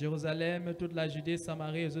 Jérusalem, toute la Judée,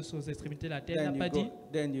 Samarie et jusqu'aux extrémités de la terre, il n'a pas dit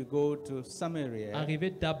then you go to Samaria arriver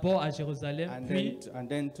d'abord à Jérusalem, puis and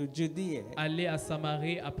then to Judea aller à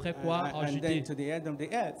Samarie, après quoi en and then Judée, to the end of the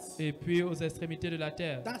earth. et puis aux extrémités de la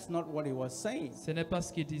terre. That's not what he was saying. Ce n'est pas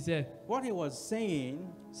ce qu'il disait. What he was saying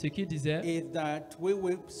Ce qu'il disait, is that we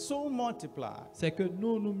will so multiply c'est que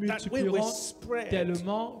nous nous that we will multiplierons spread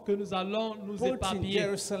tellement que nous allons nous both in éparpiller,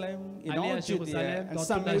 Jerusalem, in aller all à Jérusalem, Judea and dans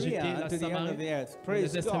toute la Judée, Samaria la and to the end of Samarie, the earth. les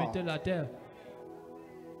Praise extrémités de God. la terre.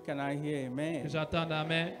 Can I hear Que amen? j'entende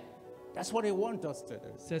amen. That's what he wants us to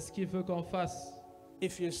do. C'est ce qu'il veut qu'on fasse.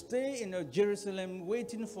 If you stay in Jerusalem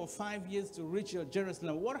waiting for 5 years to reach your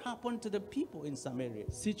Jerusalem, what happened to the people in Samaria?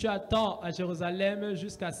 Si tu attends à Jérusalem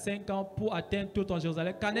jusqu'à 5 ans pour atteindre tout en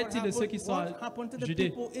Jérusalem, qu'en est-il de ceux qui sont What en happened to the Judée?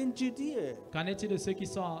 people in Judea? Qu'en est-il de ceux qui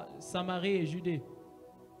sont en Samarie et Judée?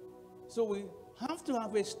 So we have to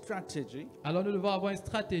have a strategy Alors nous devons avoir une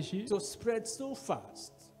stratégie to spread so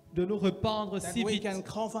fast de nous répandre that si we vite can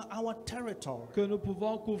cover our territory. que nous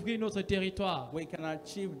pouvons couvrir notre territoire. We can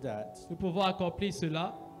achieve that Nous pouvons accomplir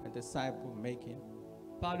cela in disciple making.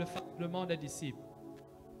 par le façonnement des disciples.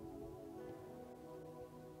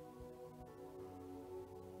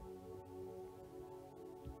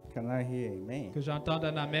 Can I hear amen? Que j'entende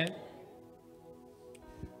un amen.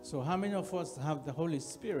 So how many of us have the Holy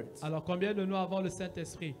Spirit? Alors combien de nous avons le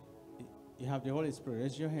Saint-Esprit? You have the Holy Spirit.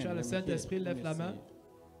 Raise your hand. Tu as le Let me hear- Saint-Esprit, let lève me la see main. it.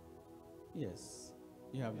 Yes,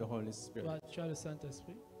 you have the Holy Spirit. Toi, tu as le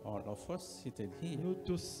Saint-Esprit. All of us seated here. Nous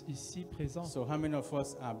tous ici présents. So how many of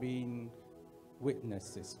us are being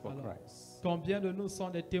witnesses for Alors, Christ? combien de nous sont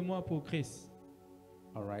des témoins pour Christ?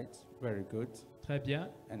 All right, very good. Très bien.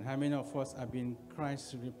 And how many of us have been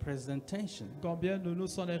Christ's representation? Combien de nous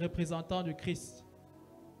sont les représentants du Christ?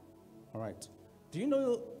 All right. Do you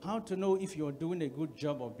know how to know if you're doing a good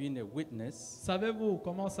job of being a witness? Savez-vous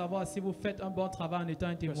comment savoir si vous faites un bon travail en étant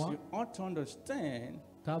un Because témoin? you ought to understand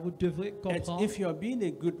Car vous devrez that comprendre if you're being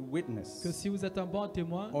a good que witness si vous êtes un bon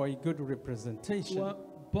témoin or a good ou representation, un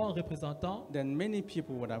bon représentant, then many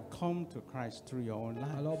people would have come to Christ through your own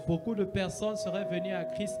life. alors beaucoup de personnes seraient venues à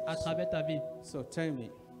Christ à travers ta vie. So tell me,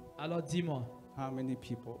 Alors dis-moi, how many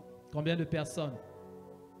people combien de personnes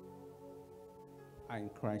are in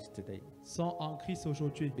Christ today sont en Christ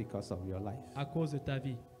aujourd'hui because of your life? à cause de ta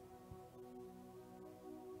vie?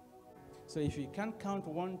 So if you can't count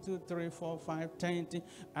 1, 2, 3, 4, 5, 10,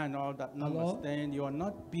 and all that numbers, Alors, then you are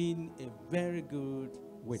not being a very good Si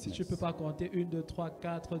witness. tu ne peux pas compter 1, 2, 3,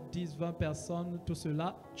 4, 10, 20 personnes, tout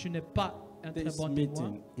cela, tu n'es pas un très This bon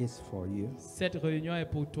témoin. meeting is for you. Cette réunion est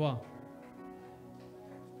pour toi.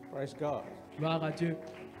 Praise God. Gloire à Dieu.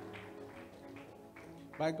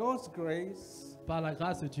 By God's grace, Par la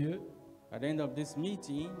grâce de Dieu, at the end of this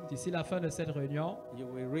meeting, d'ici la fin de cette réunion, you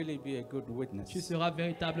will really be a good witness. tu seras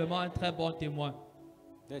véritablement un très bon témoin.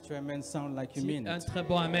 Let your amen sound like you Dis mean un it. très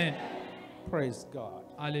bon Amen. Praise God.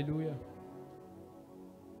 Alléluia.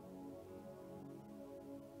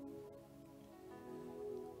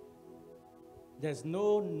 There's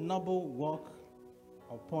no noble work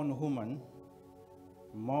upon woman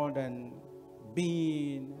more than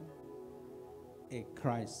being a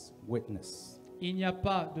Christ witness. Il n'y a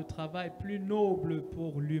pas de travail plus noble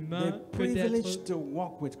pour The l'humain que privilege d'être to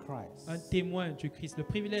walk with un Christ témoin du Christ. Le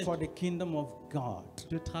privilège for the kingdom of God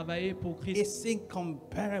de travailler pour Christ, is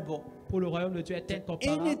incomparable. pour le royaume de Dieu est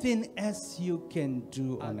incomparable Anything else you can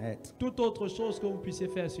do à on earth, toute autre chose que vous puissiez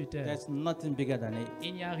faire sur terre. there's nothing bigger than it.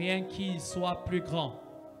 Il n'y a rien qui soit plus grand.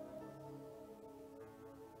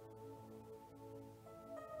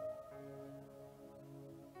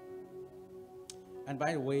 And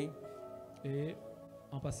by the way, Et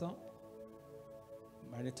en passant,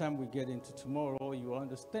 by the time we get into tomorrow, you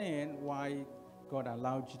understand why God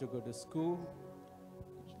allowed you to go to school,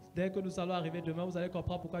 dès que nous allons arriver demain, vous allez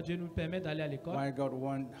comprendre pourquoi Dieu nous permet d'aller à l'école. why God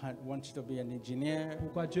wants you to be an engineer,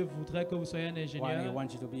 Pourquoi Dieu voudrait que vous soyez un why He ingénieur.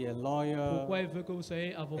 wants you to be a lawyer, Pourquoi il veut que vous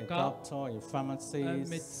soyez a avocat, doctor, a un pharmacist,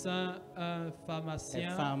 médecin, un a pharmacien,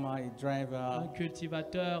 farmer, a un driver.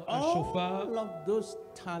 cultivateur, un chauffeur. All of those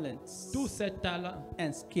talents Tous ces talents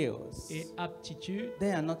and skills, et aptitudes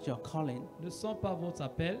they are not your calling, ne sont pas votre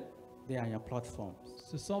appel, they are your platforms.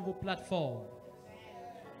 ce sont vos plateformes.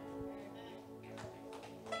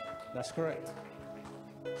 That's correct.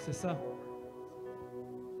 C'est ça.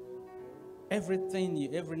 Every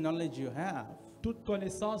knowledge you have Toute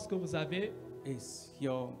connaissance que vous avez is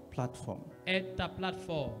your platform. est ta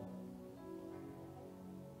plateforme.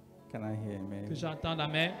 Can I hear Que amen? j'entende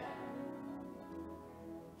Amen.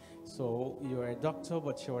 So you're a doctor,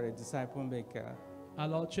 but you're a disciple maker.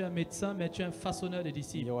 Alors tu es un médecin, mais tu es un façonneur de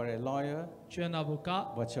disciples. You're a lawyer, Tu es un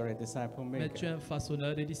avocat, but you're a disciple mais tu es maker. un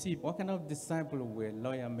façonneur de disciples. What kind of disciple will a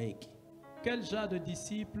lawyer make? Quel genre de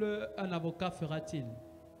disciple un avocat fera-t-il?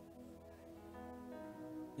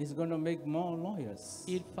 He's going to make more lawyers.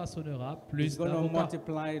 Il façonnera He's plus going to d'avocats.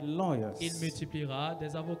 multiply lawyers. Il multipliera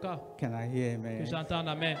des avocats. Can I hear Que amen? j'entende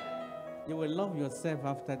Amen. You will love yourself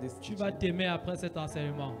after this Tu vas teaching. t'aimer après cet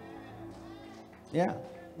enseignement. Yeah.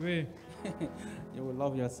 Oui, You will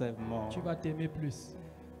love yourself more. tu vas t'aimer plus.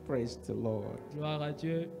 Praise the Lord. Gloire à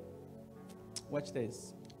Dieu. Watch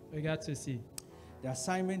this. Regarde ceci. The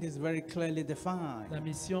assignment is very clearly defined. La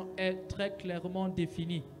mission est très clairement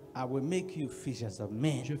définie. I will make you fishers of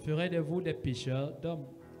men. Je ferai de vous des pêcheurs d'hommes.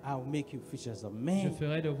 I will make you fishers of Je men.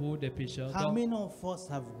 ferai de vous des pêcheurs How d'hommes. many of us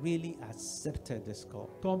have really accepted this call?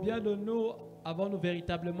 Combien de nous avons-nous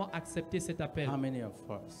véritablement accepté cet appel? How many of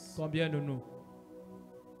us? Combien de nous?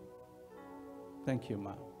 Thank you,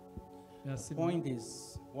 ma'am. Merci. Point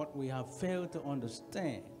is, what we have failed to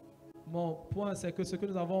understand, Mon point, c'est que ce que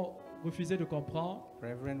nous avons refusé de comprendre,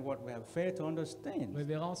 Reverend, what we have failed to understand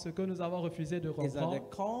révérend, ce que nous avons refusé de is that the comprendre,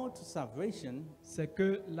 call to salvation c'est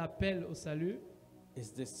que l'appel au salut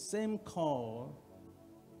is the same call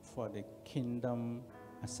for the kingdom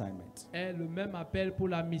assignment. est le même appel pour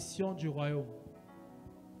la mission du royaume.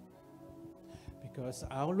 Because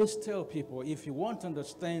I always tell people, if you want to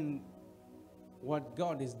understand what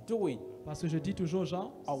God is doing Parce que je dis toujours aux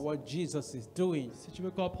gens, or what Jesus is doing, si tu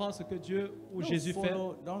veux comprendre ce que Dieu ou Jésus fait,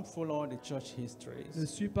 don't follow the church ne histories.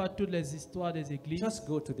 suis pas toutes les histoires des églises. Just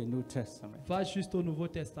go to the New Testament. Va juste au Nouveau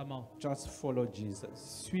Testament. Just follow Jesus.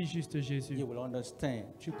 Suis juste Jésus. You will understand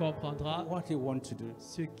Tu comprendras what he wants to do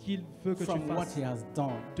ce qu'il veut que tu from what fasses he has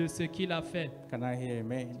done. de ce qu'il a fait. Can I hear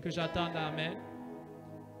amen? Que j'attende Amen.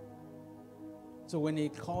 So when he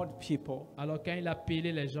called people, Alors quand il a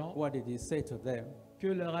appelé les gens, what did he say to them? que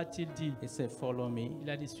leur a-t-il dit? He said, follow me Il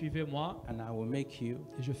a dit, suivez-moi and I will make you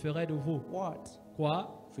et je ferai de vous. what? Quoi?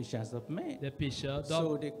 Fishers of men. Des pécheurs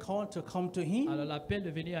So d'hommes. the call to come to him Alors l'appel de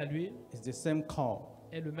venir à lui is the same call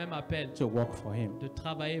est le même appel to work for him. de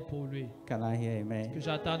travailler pour lui. Can I hear amen? Que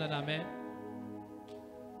j'attende un Amen.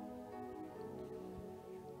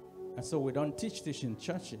 And so we don't teach this in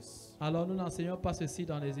churches, Alors nous n'enseignons pas ceci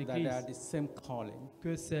dans les that they are églises, the same calling.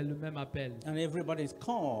 que c'est le même appel. And everybody is Et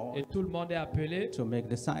called tout le monde est appelé to make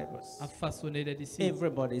disciples. à façonner des disciples.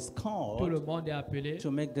 Everybody is Tout le called monde est appelé to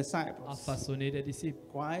make à disciples. façonner des disciples.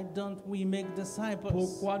 Why don't we make disciples?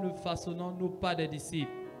 Pourquoi ne façonnons-nous pas des disciples?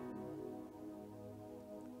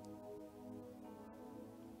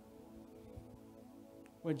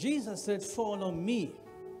 When Jesus said, follow me,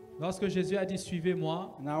 Lorsque Jésus a dit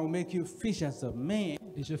suivez-moi and I will make you fishers of men,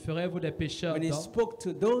 et je ferai vous des pécheurs when he d'hommes, spoke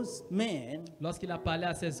to those men, lorsqu'il a parlé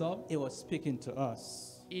à ces hommes, he was speaking to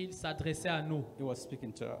us. il s'adressait à nous. He was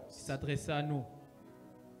speaking to Il us. s'adressait à nous.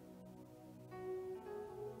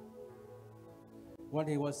 What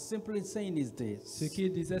he was simply saying is Ce this: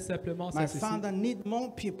 qu'il disait simplement, my c'est ceci. Father needs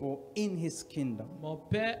more people in his kingdom. Mon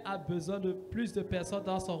Père a besoin de plus de personnes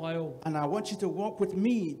dans son royaume. And I want you to work with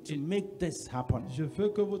me to make this happen. Je veux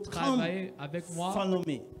que vous travaillez avec moi Follow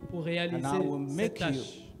me, pour and réaliser I will cette make you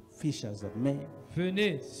tâche. fishers of men.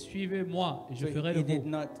 Venez, suivez-moi et je So ferai he de did vous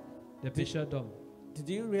not. des pécheurs d'hommes. Did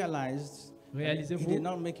you realize? He Réalisez-vous did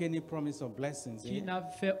not make any promise of blessings. qu'il n'a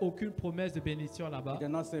fait aucune promesse de bénédiction là-bas. He did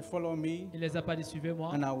not say, "Follow me, Il ne les a pas dit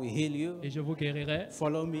suivez-moi and I will heal you." et je vous guérirai.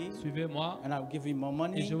 Follow me, Suivez-moi and I will give you more et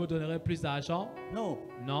money. je vous donnerai plus d'argent. No,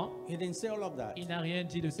 Non, he didn't say all of that. il n'a rien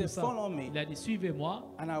dit de He said, tout ça. "Follow me, Il a dit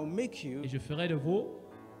suivez-moi and I will make you et je ferai de vous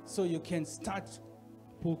so you can start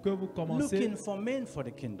pour que vous commencez looking for men for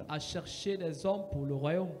the kingdom." à chercher des hommes pour le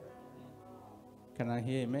royaume. Can I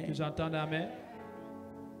hear Que amen? j'entende Amen.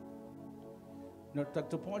 No,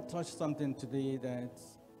 Dr. Paul touched something today that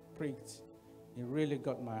pricked. It really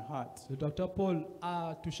got my heart. Le docteur Paul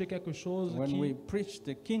a touché quelque chose When we qui preach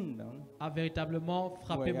the kingdom, a véritablement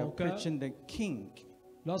frappé we are mon cœur. preaching the king,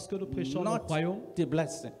 Lorsque nous prêchons le not royaume, the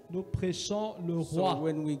blessing. nous prêchons le So roi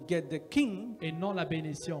when we get the king, et non la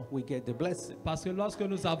bénédiction. we get the blessing. Parce que lorsque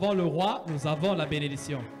nous avons le roi, nous avons la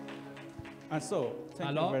bénédiction. And so, thank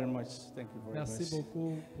Alors, you very much. Thank you very Merci much.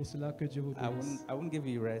 beaucoup pour cela, que Dieu vous bénisse. I won't give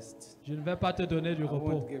you rest. Je ne vais pas te donner du I repos.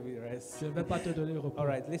 won't give you rest. Je ne vais pas te donner du repos. All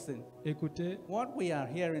right, listen. Écoutez, What we are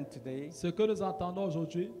hearing today ce que nous entendons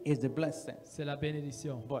aujourd'hui, is the blessing, c'est la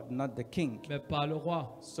bénédiction, but not the king. mais pas le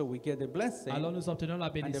roi. So we get the blessing, Alors nous obtenons la and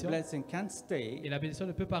the bénédiction blessing can't et stay la bénédiction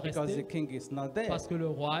ne peut pas because the rester king is not there. parce que le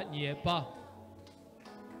roi n'y est pas.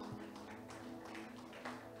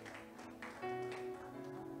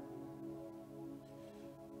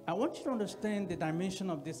 I want you to understand the dimension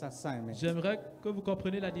of this assignment. J'aimerais que vous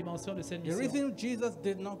compreniez la dimension de cette The mission. reason Jesus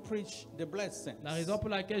did not preach the blessings, La raison pour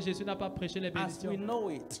laquelle Jésus n'a pas prêché les as bénédictions we know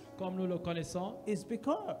it, comme nous le connaissons, is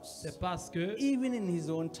because c'est parce que even in his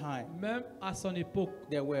own time, même à son époque,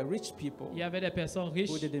 there were rich people il y avait des personnes riches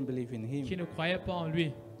who didn't believe in qui him. ne croyaient pas en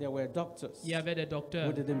lui. There were doctors Il y avait des docteurs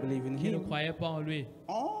who didn't believe in qui ne him. croyaient pas en lui.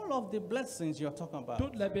 All of the blessings you're talking about,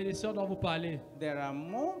 Toutes les bénédictions dont vous parlez, there are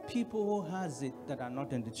more people who has it that are not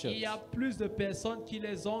in the il church. y a plus de personnes qui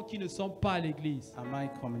les ont qui ne sont pas à l'église. Am I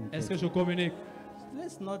Est-ce que communicating? je communique?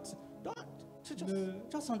 Let's not,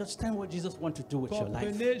 just understand what Jesus wants to do with your life.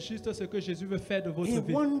 Comprenez juste ce que Jésus veut faire de votre He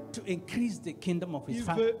vie. wants to increase the kingdom of his Il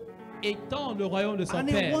Father. veut étendre le royaume de son And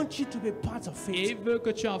he Père. wants you to be part of Et it. il veut que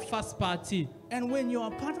tu en fasses partie. And when you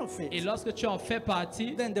are part of Et it, lorsque tu en fais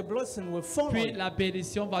partie, then the blessing will follow puis you. la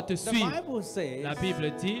bénédiction va te The suivre. Bible says, La Bible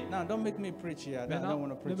dit, now don't make me preach here. I don't maintenant, want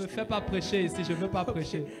to ne preach. me to fais you. pas prêcher ici, je ne veux pas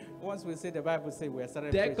prêcher. Once we say the Bible say we are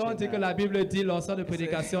started Dès qu'on dit preaching que now. la Bible dit, l'ensemble de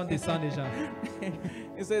prédication descend déjà.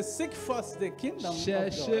 It says seek first the kingdom of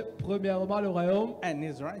Cherchez God premièrement le royaume and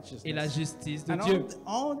his righteousness. et la justice de And Dieu.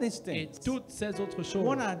 all these Et things. toutes ces autres choses.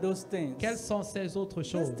 What are those things? Quelles sont ces autres Those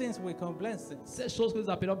choses? things we call blessings. Ces choses que nous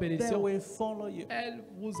appelons They bénédictions, will follow you. elles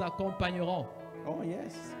vous accompagneront. Oh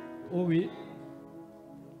yes. Oh oui,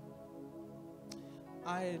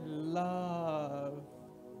 I love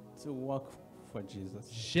to work for Jesus.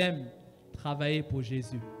 j'aime travailler pour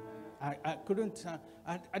Jésus. I couldn't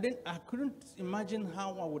imagine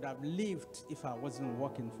how I would have lived if I wasn't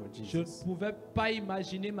working for Je ne Jesus. pouvais pas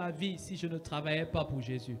imaginer ma vie si je ne travaillais pas pour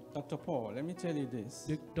Jésus. Dr. Paul, let me tell you this.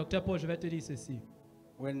 Docteur Paul, je vais te dire ceci.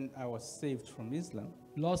 When I was saved from Islam,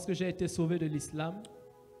 Lorsque j'ai été sauvé de l'islam,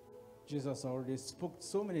 Jesus already spoke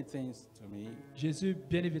so many things to me. Jésus,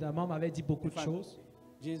 bien évidemment, m'avait dit beaucoup In de fact, choses.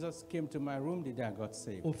 Jesus came to my room the day I got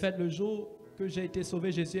saved. Au fait, le jour que j'ai été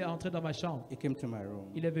sauvé, Jésus est entré dans ma chambre. He came to my room.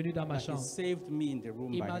 Il est venu dans ma Like he chambre. saved me in the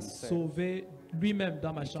room Il by m'a himself. sauvé lui-même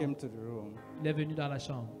dans ma He came chambre. to the room. Il est venu dans la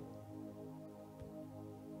chambre.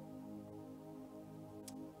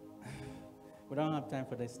 We don't have time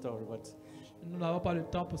for this story, but Nous n'avons pas le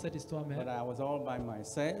temps pour cette histoire, I was all by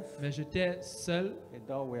myself. mais j'étais seul. The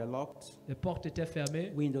doors were locked. Les portes étaient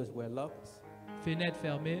fermées, Windows were locked. fenêtres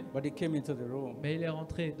fermées. But he came into the room. Mais il est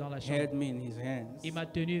rentré dans la Held chambre. me in his hands. Il m'a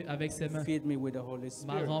tenu avec ses mains, Feed me with the Holy m'a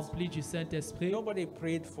Spirit. rempli du Saint-Esprit. Nobody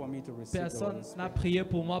prayed for me to receive the Personne Holy n'a Spirit. prié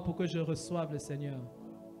pour moi pour que je reçoive le Seigneur.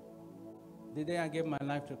 The day I gave my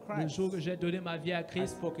life to Le Christ, jour que j'ai donné ma vie à I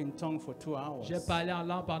Christ, spoke in tongue for 2 hours. j'ai parlé en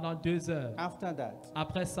langue pendant 2 heures. After that,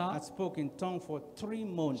 Après ça, I spoke in tongue for 3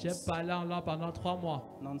 months, j'ai parlé en langue pendant 3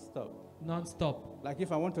 mois, non-stop. non-stop. Like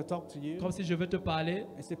if I want to talk to you, Comme si je veux te parler,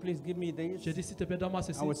 I say, please give me this. je dis s'il te plaît, donne-moi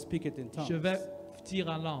ceci. I will speak it in Je tongues. vais dire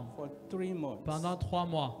en langue. For 3 months, Pendant 3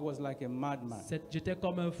 mois, I was like a madman. j'étais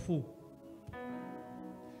comme un fou.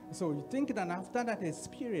 So you think that after that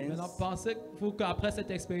experience, Maintenant, pensez-vous qu'après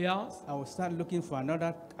cette expérience, I will start looking for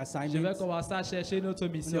another je vais assignment? commencer à chercher une autre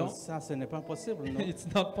mission? Non, ça, ce n'est pas possible, non? It's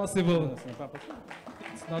not possible. Non, ce n'est pas possible.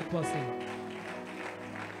 It's not possible.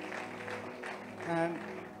 And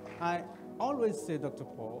I always say, Dr.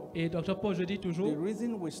 Paul, Et Dr. Paul, je dis the toujours,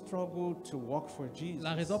 reason we struggle to work for Jesus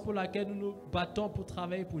la raison pour laquelle nous nous battons pour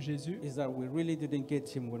travailler pour Jésus, is that we really didn't get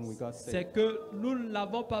him when we got c'est saved. que nous ne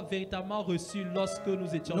l'avons pas véritablement reçu lorsque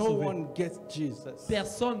nous étions No sauvés. one gets Jesus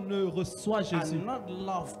Personne ne reçoit Jésus and not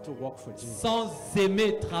love to work for Jesus. sans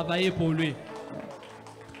aimer travailler pour lui.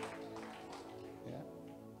 Yeah.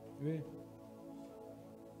 Oui.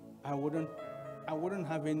 I wouldn't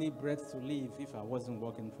have any breath to live if I wasn't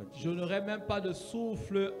working for Je Jesus. n'aurais même pas de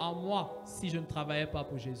souffle en moi si je ne travaillais pas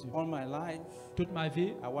pour Jésus. All my life, Toute ma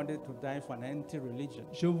vie, I wanted to die for an empty religion.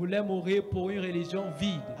 je voulais mourir pour une religion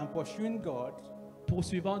vide, I'm pursuing God,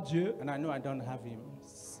 poursuivant Dieu, and I know I don't have him.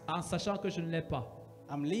 en sachant que je ne l'ai pas.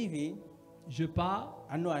 I'm living, Je pars,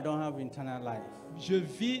 I know I don't have eternal life. je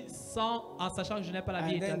vis en sachant que je n'ai pas la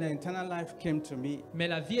vie And then the éternelle. eternal life came to me Mais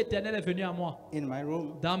la vie éternelle est venue à moi, in my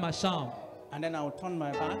room, dans ma chambre. and then I would turn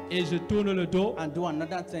my back Et je tourne le dos and do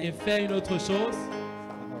another et thing. fais une autre chose.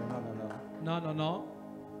 No. Non, non, non.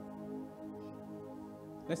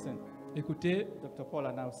 Listen, Écoutez, Dr. Paul,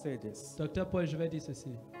 and I'll say this. Docteur Paul, je vais dire ceci.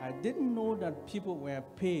 I didn't know that people were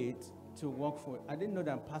paid to work for. I didn't know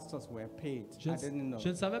that pastors were paid. I didn't know. Je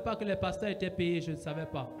ne savais pas que les pasteurs étaient payés, je ne savais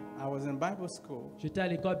pas. I was in Bible school J'étais à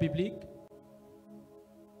l'école biblique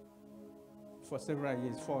for several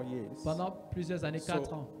years, 4 years. pendant plusieurs années, 4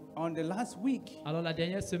 So, ans. on the last week, Alors la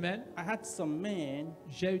dernière semaine, I had some men,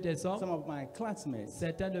 j'ai eu des hommes, some of my classmates,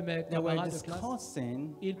 certains de mes they were camarades de classe,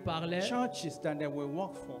 discussing ils parlaient churches that they will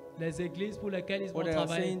work for. les églises pour lesquelles ils vont But they were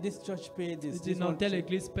travailler. saying this church paid this. Ils disent This non, one telle paid.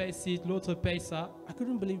 église paye ci, l'autre paye ça. I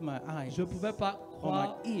couldn't believe my eyes. Je ne pouvais pas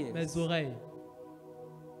croire my ears. mes oreilles.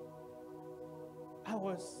 I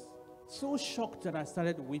was so shocked that I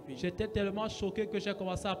started weeping. J'étais tellement choqué que j'ai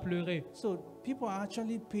commencé à pleurer. So people are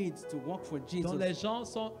actually paid to work for Donc les Jesus, gens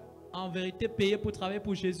sont en vérité payés pour travailler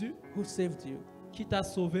pour Jésus, who saved you, qui t'a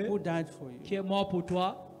sauvé, who died for qui you. est mort pour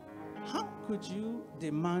toi. How could you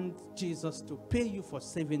demand Jesus to pay you for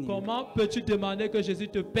saving you? Comment peux-tu demander que Jésus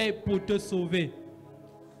te paye pour te sauver?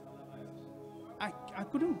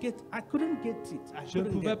 I couldn't get it. I Je ne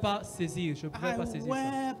couldn't pouvais get pas saisir, je ne pouvais I pas saisir ça.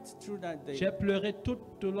 wept through that day. J'ai pleuré tout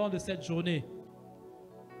au long de cette journée.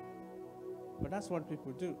 But that's what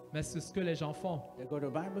people do. Mais c'est ce que les gens font. They go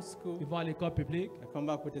to Bible school, Ils vont à l'école publique, they come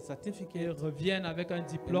back with a ils certificate, reviennent avec un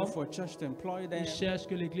they diplôme, look for a church to employ them. ils cherchent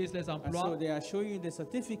que l'église les And so emploie. they are showing you the Alors ils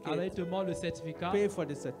certificate, te demandent le certificat pay for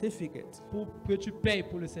the certificate. pour que tu payes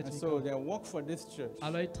pour le And certificat. so they work for this church.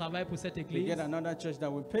 Alors ils travaillent pour cette They église, get another church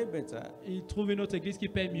that will pay better. ils trouvent une autre église qui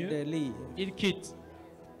paye mieux, They leave. ils quittent.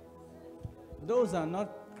 Those are not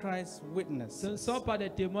Christ's Ce ne witnesses. sont pas des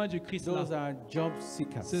témoins du Christ là. Those are job Ce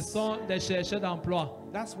seekers. sont des chercheurs d'emploi.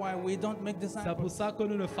 That's why we don't make C'est pour disciples. ça que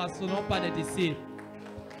nous ne façonnons pas des disciples.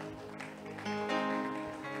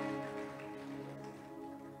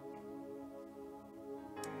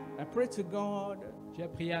 I pray to God J'ai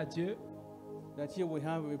prié à Dieu that you will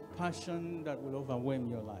have a passion that will overwhelm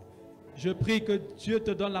your life. Je prie que Dieu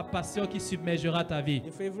te donne la passion qui submergera ta vie.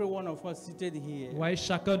 If every one of us seated here Voyez,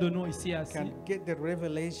 chacun de nous ici assis, can get the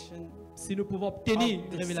revelation si nous pouvons obtenir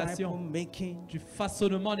of une révélation disciple-making, du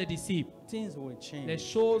façonnement des disciples, things will les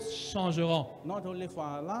change. choses changeront. Not only for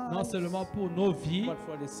our lives, Non seulement pour nos vies, but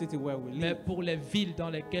for the city where we mais live. pour les villes dans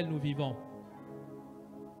lesquelles nous vivons.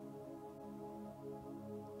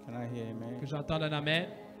 Can I hear amen? Que j'entende un amen.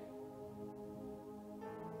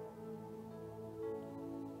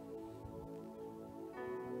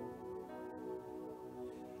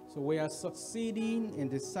 So we are succeeding in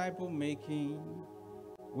disciple making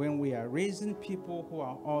when we are raising people who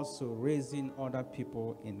are also raising other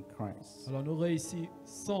people in Christ. Alors nous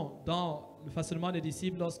réussissons dans le façonnement des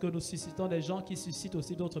disciples lorsque nous suscitons des gens qui suscitent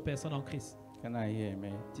aussi d'autres personnes en Christ. Can I hear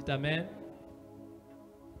amen? Dites amen.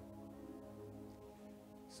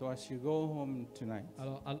 So as you go home tonight,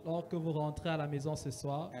 Alors que vous rentrez à la maison ce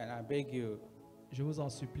soir, and I beg you, je vous en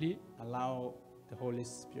supplie, allow the Holy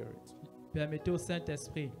Spirit permettez au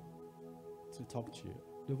Saint-Esprit to talk to you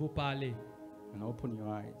de vous parler and open your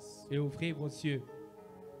eyes. et ouvrir vos yeux.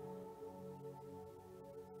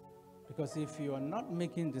 Because if you are not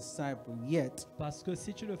making disciples yet, Parce que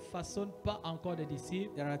si tu ne façonnes pas encore des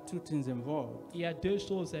disciples, there are two things involved. il y a deux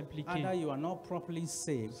choses impliquées. Either you are not properly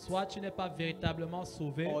saved, Soit tu n'es pas véritablement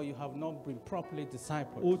sauvé, or you have not been properly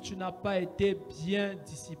discipled. ou tu n'as pas été bien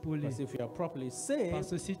discipulé. Because if you are properly saved Parce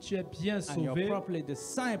que si tu es bien and you're sauvé properly et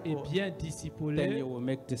discipled, bien then discipulé, you will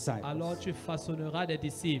make disciples. alors tu façonneras des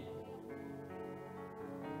disciples.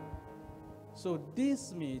 So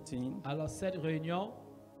this meeting, Alors cette réunion,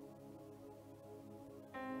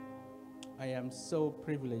 I am so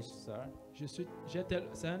privileged, sir,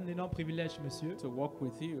 c'est un énorme privilège, monsieur, to work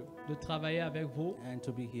with you de travailler avec vous and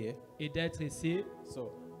to be here. et d'être ici.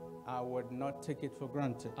 So I would not take it for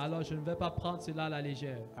granted. Alors je ne vais pas prendre cela à la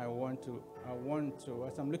légère. I want to,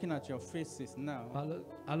 as I'm looking at your faces now,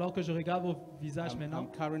 Alors que je regarde vos visages I'm maintenant,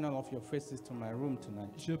 carrying all of your faces to my room tonight.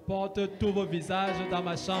 je porte tous vos visages dans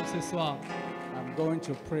ma chambre ce soir. I'm going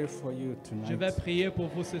to pray for you Je vais tonight. prier pour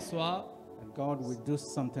vous ce soir, And God will do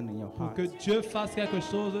something in your pour heart que Dieu fasse quelque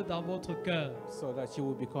chose dans votre cœur, so that you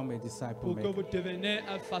will become a disciple pour que maker. vous deveniez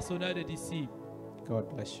un façonneur de disciples. God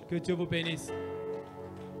bless you. Que Dieu vous bénisse.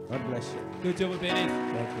 God bless you. Que Dieu vous bénisse.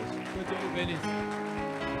 God bless you. Que Dieu vous bénisse.